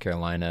thinking North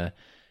Carolina.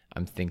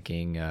 I'm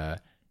thinking a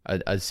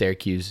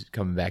Syracuse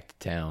coming back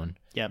to town.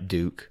 Yep.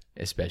 Duke,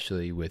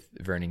 especially with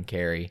Vernon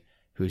Carey,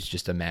 who's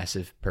just a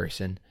massive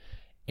person.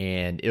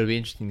 And it'll be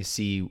interesting to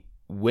see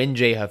when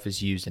Jay Huff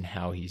is used and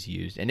how he's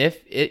used. And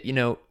if it,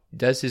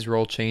 does his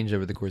role change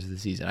over the course of the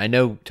season? I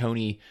know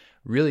Tony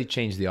really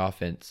changed the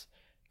offense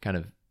kind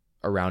of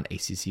around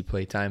ACC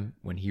playtime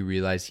when he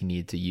realized he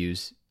needed to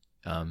use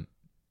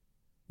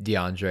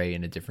DeAndre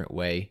in a different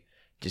way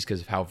just because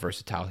of how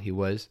versatile he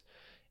was.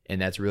 And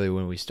that's really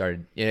when we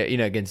started,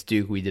 against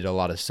Duke, we did a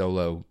lot of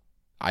solo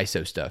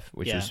ISO stuff,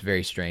 which was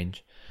very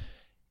strange.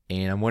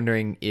 And I'm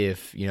wondering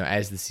if,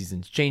 as the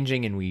season's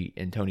changing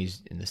and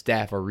Tony's and the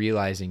staff are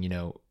realizing,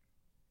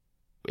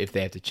 if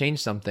they have to change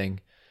something,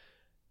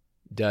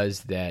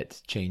 does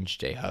that change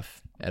Jay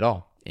Huff at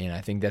all? And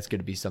I think that's going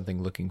to be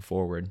something looking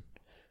forward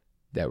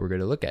that we're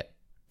going to look at.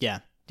 Yeah,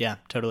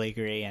 totally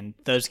agree. And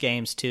those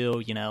games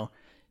too,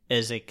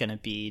 is it going to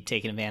be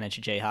taking advantage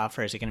of Jay Huff,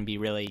 or is it going to be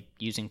really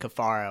using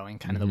Cafaro and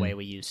kind of the way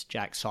we use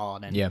Jack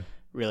Salt and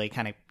really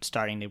kind of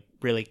starting to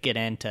really get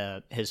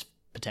into his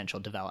potential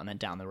development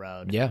down the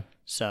road? Yeah.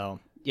 So,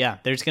 yeah,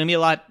 there's going to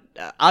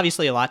be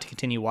obviously a lot to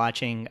continue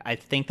watching. I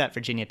think that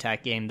Virginia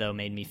Tech game, though,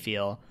 made me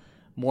feel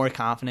more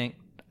confident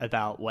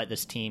about what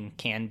this team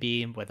can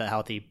be with a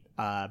healthy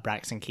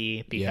Braxton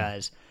Key,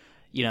 because,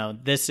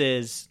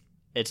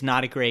 it's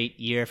not a great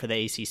year for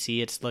the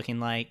ACC. It's looking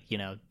like,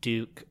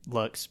 Duke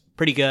looks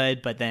pretty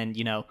good, but then,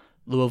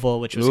 Louisville,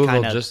 which was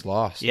kind of just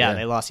lost. Yeah,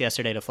 they lost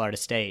yesterday to Florida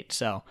State.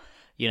 So,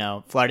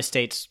 Florida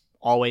State's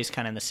always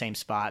kind of in the same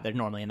spot. They're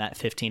normally in that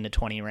 15 to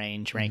 20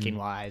 range ranking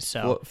wise.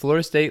 So well,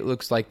 Florida State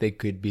looks like they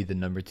could be the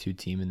number 2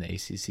 team in the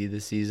ACC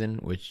this season,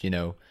 which,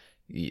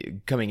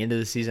 coming into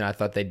the season, I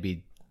thought they'd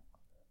be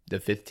the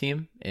 5th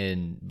team,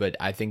 but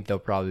I think they'll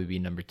probably be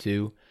number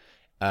 2.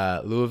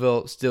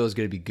 Louisville still is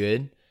going to be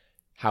good.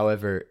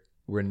 However,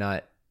 we're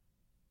not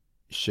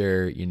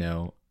sure,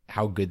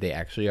 how good they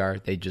actually are.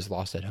 They just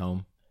lost at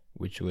home,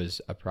 which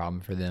was a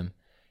problem for them.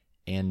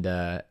 And,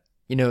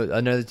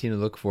 another team to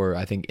look for,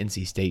 I think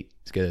NC State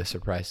is going to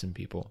surprise some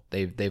people.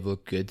 They've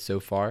looked good so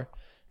far.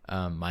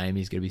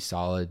 Miami's going to be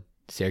solid.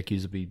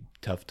 Syracuse will be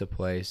tough to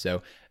play.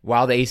 So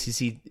while the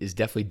ACC is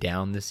definitely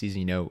down this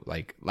season,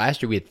 like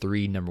last year we had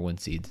 3 number 1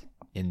 seeds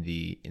in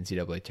the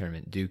NCAA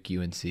tournament: Duke,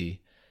 UNC,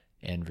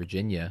 and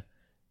Virginia.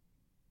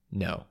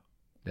 No,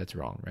 that's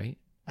wrong, right?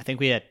 I think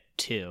we had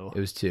 2. It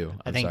was 2.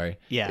 I'm sorry.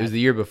 Yeah. It was the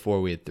year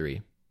before we had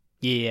 3.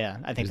 Yeah,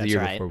 I think that's right. It was the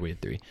year before we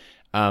had 3.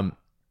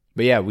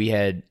 But yeah, we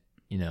had,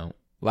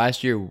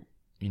 last year,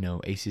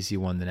 ACC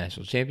won the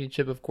national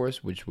championship, of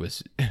course, which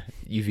was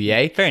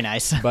UVA. Very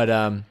nice. But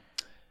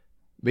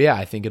yeah,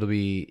 I think it'll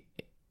be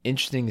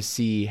interesting to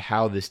see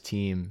how this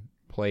team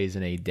plays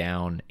in a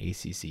down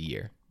ACC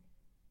year.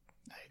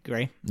 I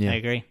agree.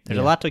 There's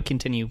Yeah. a lot to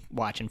continue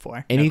watching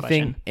for.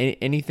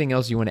 Anything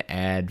else you want to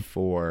add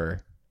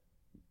for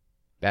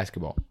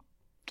basketball?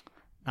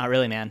 Not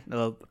really, man.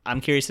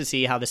 I'm curious to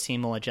see how this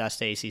team will adjust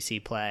to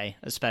ACC play,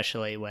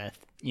 especially with,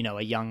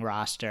 a young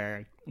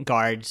roster,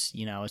 guards,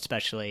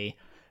 especially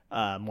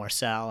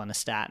Morcell and a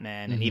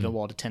Statman and even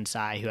Walter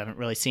Tensai, who haven't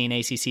really seen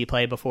ACC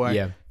play before.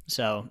 Yeah.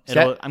 So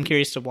I'm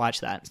curious to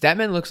watch that.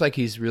 Statman looks like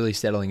he's really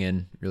settling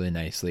in really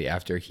nicely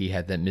after he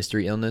had that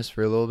mystery illness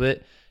for a little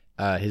bit.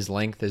 His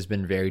length has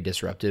been very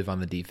disruptive on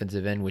the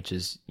defensive end, which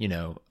is,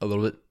 a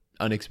little bit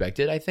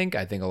unexpected, I think.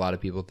 I think a lot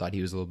of people thought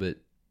he was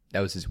that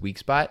was his weak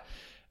spot.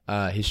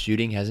 His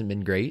shooting hasn't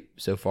been great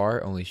so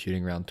far, only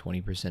shooting around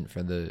 20%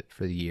 for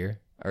the year,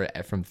 or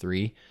from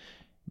 3.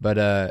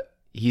 But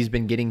he's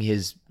been getting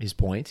his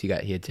points. He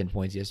had 10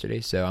 points yesterday,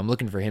 so I'm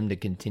looking for him to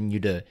continue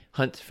to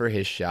hunt for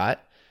his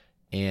shot,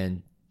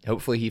 and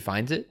hopefully he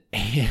finds it,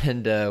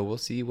 and we'll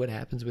see what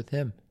happens with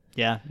him.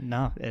 Yeah,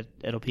 no,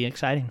 it'll be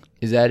exciting.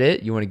 Is that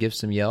it? You want to give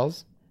some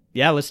yells?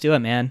 Yeah, let's do it,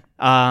 man.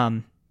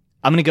 I'm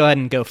going to go ahead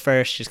and go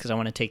first just because I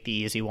want to take the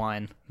easy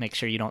one. Make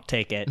sure you don't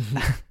take it.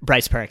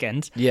 Bryce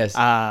Perkins. Yes.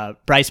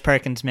 Bryce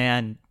Perkins,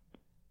 man,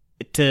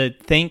 to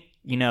think,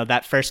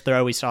 that first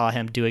throw we saw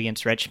him do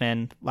against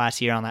Richmond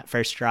last year on that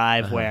first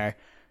drive where,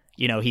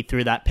 he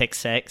threw that pick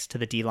 6 to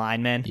the D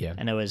lineman. Yeah.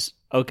 And it was,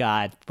 oh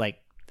God,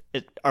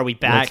 are we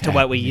back to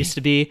what we used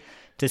to be?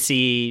 To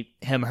see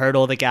him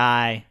hurdle the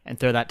guy and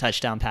throw that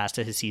touchdown pass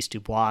to Hasise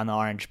Dubois in the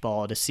Orange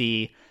Bowl, to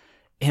see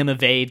him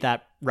evade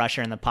that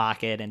rusher in the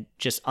pocket and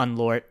just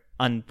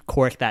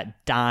uncork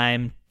that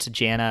dime to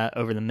Jana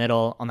over the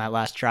middle on that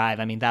last drive.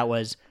 I mean, that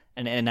was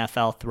an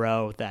NFL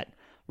throw that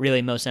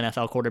really most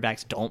NFL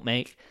quarterbacks don't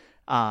make.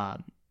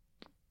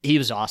 He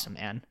was awesome,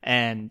 man.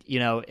 And,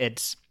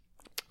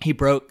 he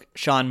broke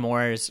Sean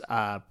Moore's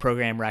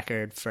program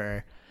record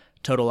for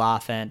total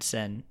offense.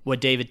 And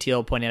what David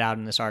Teal pointed out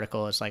in this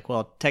article is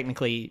well,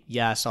 technically,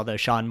 yes, although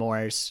Sean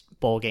Moore's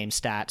bowl game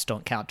stats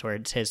don't count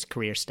towards his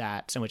career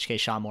stats, in which case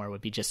Sean Moore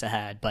would be just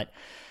ahead. But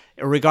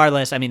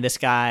regardless, I mean, this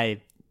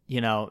guy,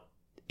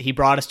 he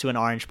brought us to an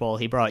Orange Bowl.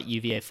 He brought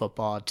UVA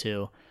football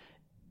to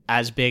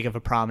as big of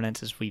a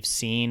prominence as we've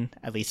seen,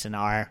 at least in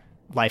our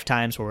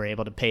lifetimes where we're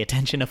able to pay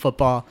attention to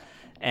football.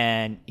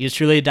 And he was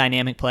truly a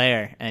dynamic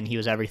player, and he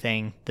was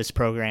everything this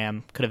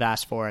program could have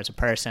asked for as a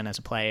person, as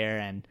a player,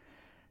 and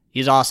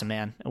he's awesome,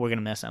 man, and we're going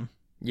to miss him.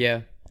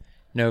 Yeah.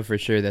 No, for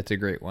sure. That's a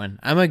great one.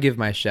 I'm going to give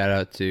my shout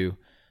out to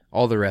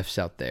all the refs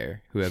out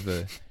there who have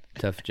a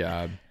tough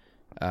job.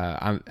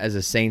 As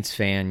a Saints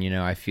fan,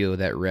 I feel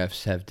that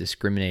refs have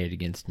discriminated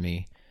against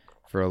me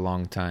for a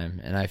long time.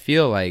 And I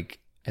feel like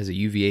as a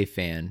UVA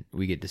fan,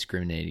 we get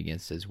discriminated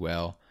against as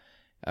well.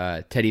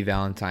 Teddy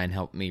Valentine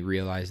helped me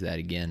realize that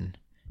again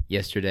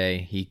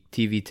yesterday.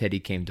 TV Teddy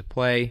came to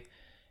play.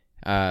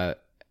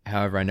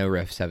 However, I know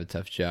refs have a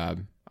tough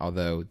job,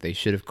 although they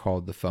should have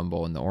called the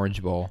fumble in the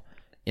Orange Bowl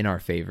in our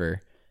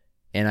favor.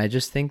 And I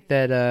just think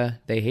that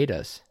they hate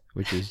us,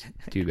 which is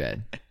too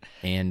bad.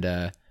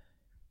 And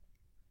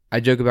I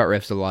joke about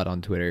refs a lot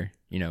on Twitter,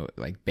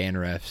 like ban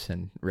refs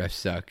and refs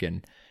suck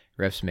and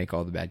refs make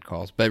all the bad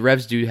calls. But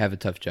refs do have a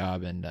tough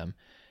job, and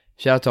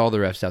shout out to all the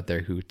refs out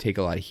there who take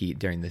a lot of heat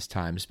during this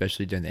time,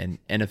 especially during the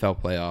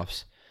NFL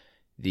playoffs,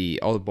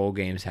 all the bowl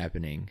games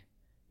happening,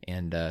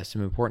 and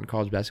some important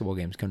college basketball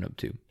games coming up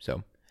too.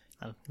 So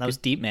that was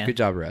deep, man. Good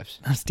job, refs.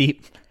 That was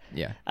deep.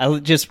 Yeah. I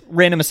just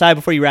random aside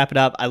before you wrap it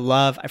up.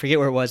 I forget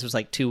where it was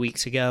like 2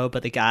 weeks ago,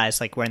 but the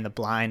guys like wearing the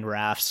blind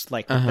refs,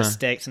 like with the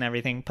sticks and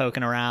everything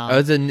poking around. Oh,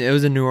 it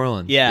was in New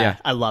Orleans. Yeah.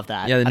 I love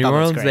that. Yeah, the New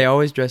Orleans, they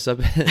always dress up.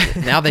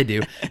 Now they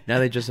do. Now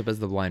they dress up as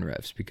the blind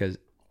refs because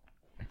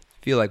I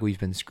feel like we've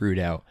been screwed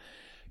out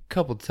a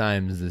couple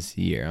times this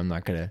year. I'm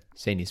not going to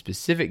say any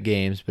specific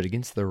games, but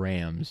against the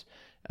Rams,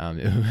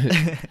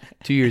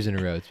 2 years in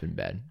a row, it's been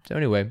bad. So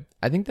anyway,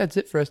 I think that's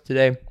it for us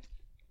today.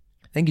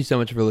 Thank you so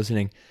much for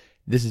listening.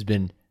 This has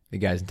been the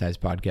Guys and Ties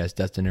podcast.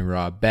 Dustin and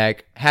Rob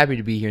back. Happy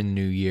to be here in the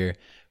new year.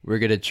 We're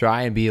going to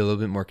try and be a little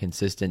bit more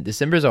consistent.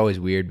 December is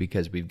always weird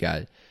because we've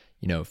got,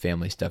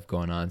 family stuff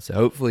going on. So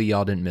hopefully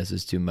y'all didn't miss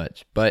us too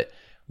much. But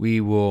we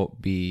will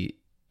be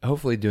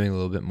hopefully doing a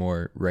little bit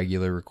more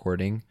regular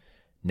recording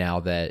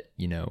now that,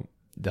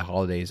 the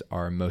holidays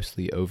are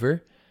mostly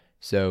over.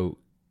 So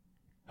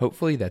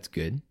hopefully that's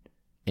good.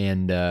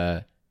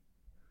 And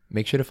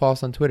make sure to follow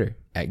us on Twitter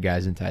at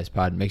Guys and Ties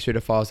Pod. Make sure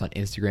to follow us on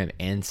Instagram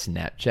and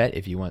Snapchat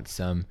if you want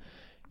some,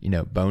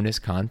 bonus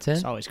content.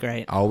 It's always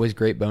great. Always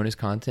great bonus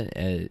content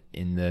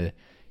in the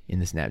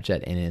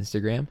Snapchat and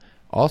Instagram.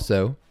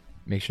 Also,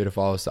 make sure to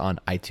follow us on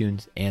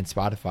iTunes and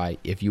Spotify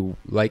if you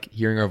like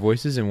hearing our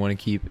voices and want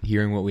to keep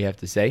hearing what we have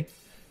to say.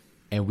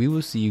 And we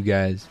will see you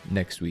guys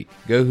next week.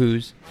 Go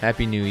Hoos.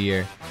 Happy New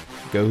Year.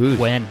 Go Hoos.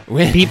 Win.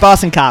 Beat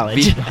Boston College.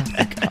 Beat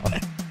Boston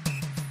College.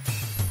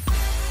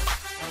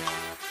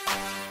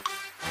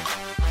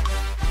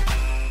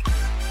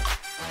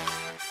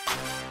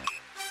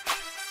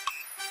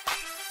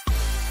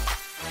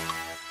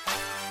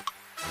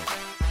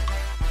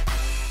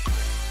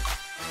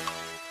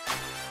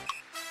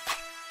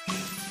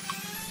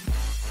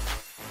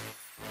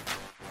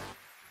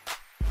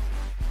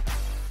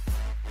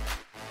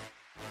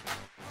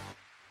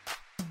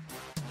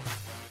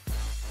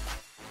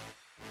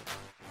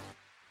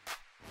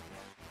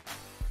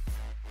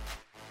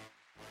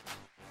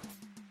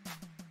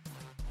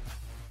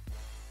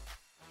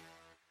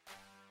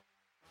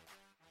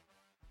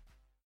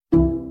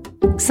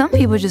 Some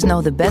people just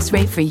know the best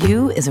rate for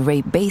you is a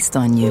rate based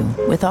on you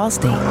with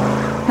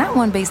Allstate. Not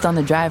one based on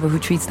the driver who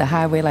treats the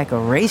highway like a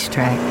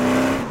racetrack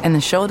and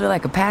the shoulder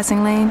like a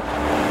passing lane.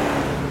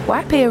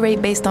 Why pay a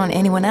rate based on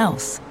anyone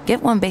else?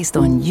 Get one based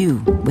on you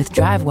with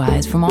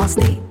DriveWise from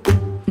Allstate.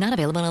 Not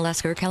available in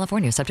Alaska or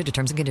California, subject to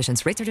terms and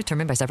conditions. Rates are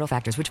determined by several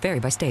factors, which vary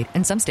by state.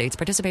 In some states,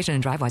 participation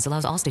in DriveWise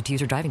allows Allstate to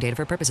use your driving data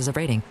for purposes of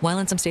rating. While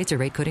in some states, your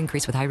rate could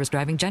increase with high-risk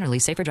driving. Generally,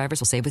 safer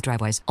drivers will save with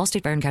DriveWise.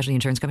 Allstate Fire and Casualty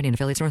Insurance Company and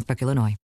affiliates, Northbrook, Illinois.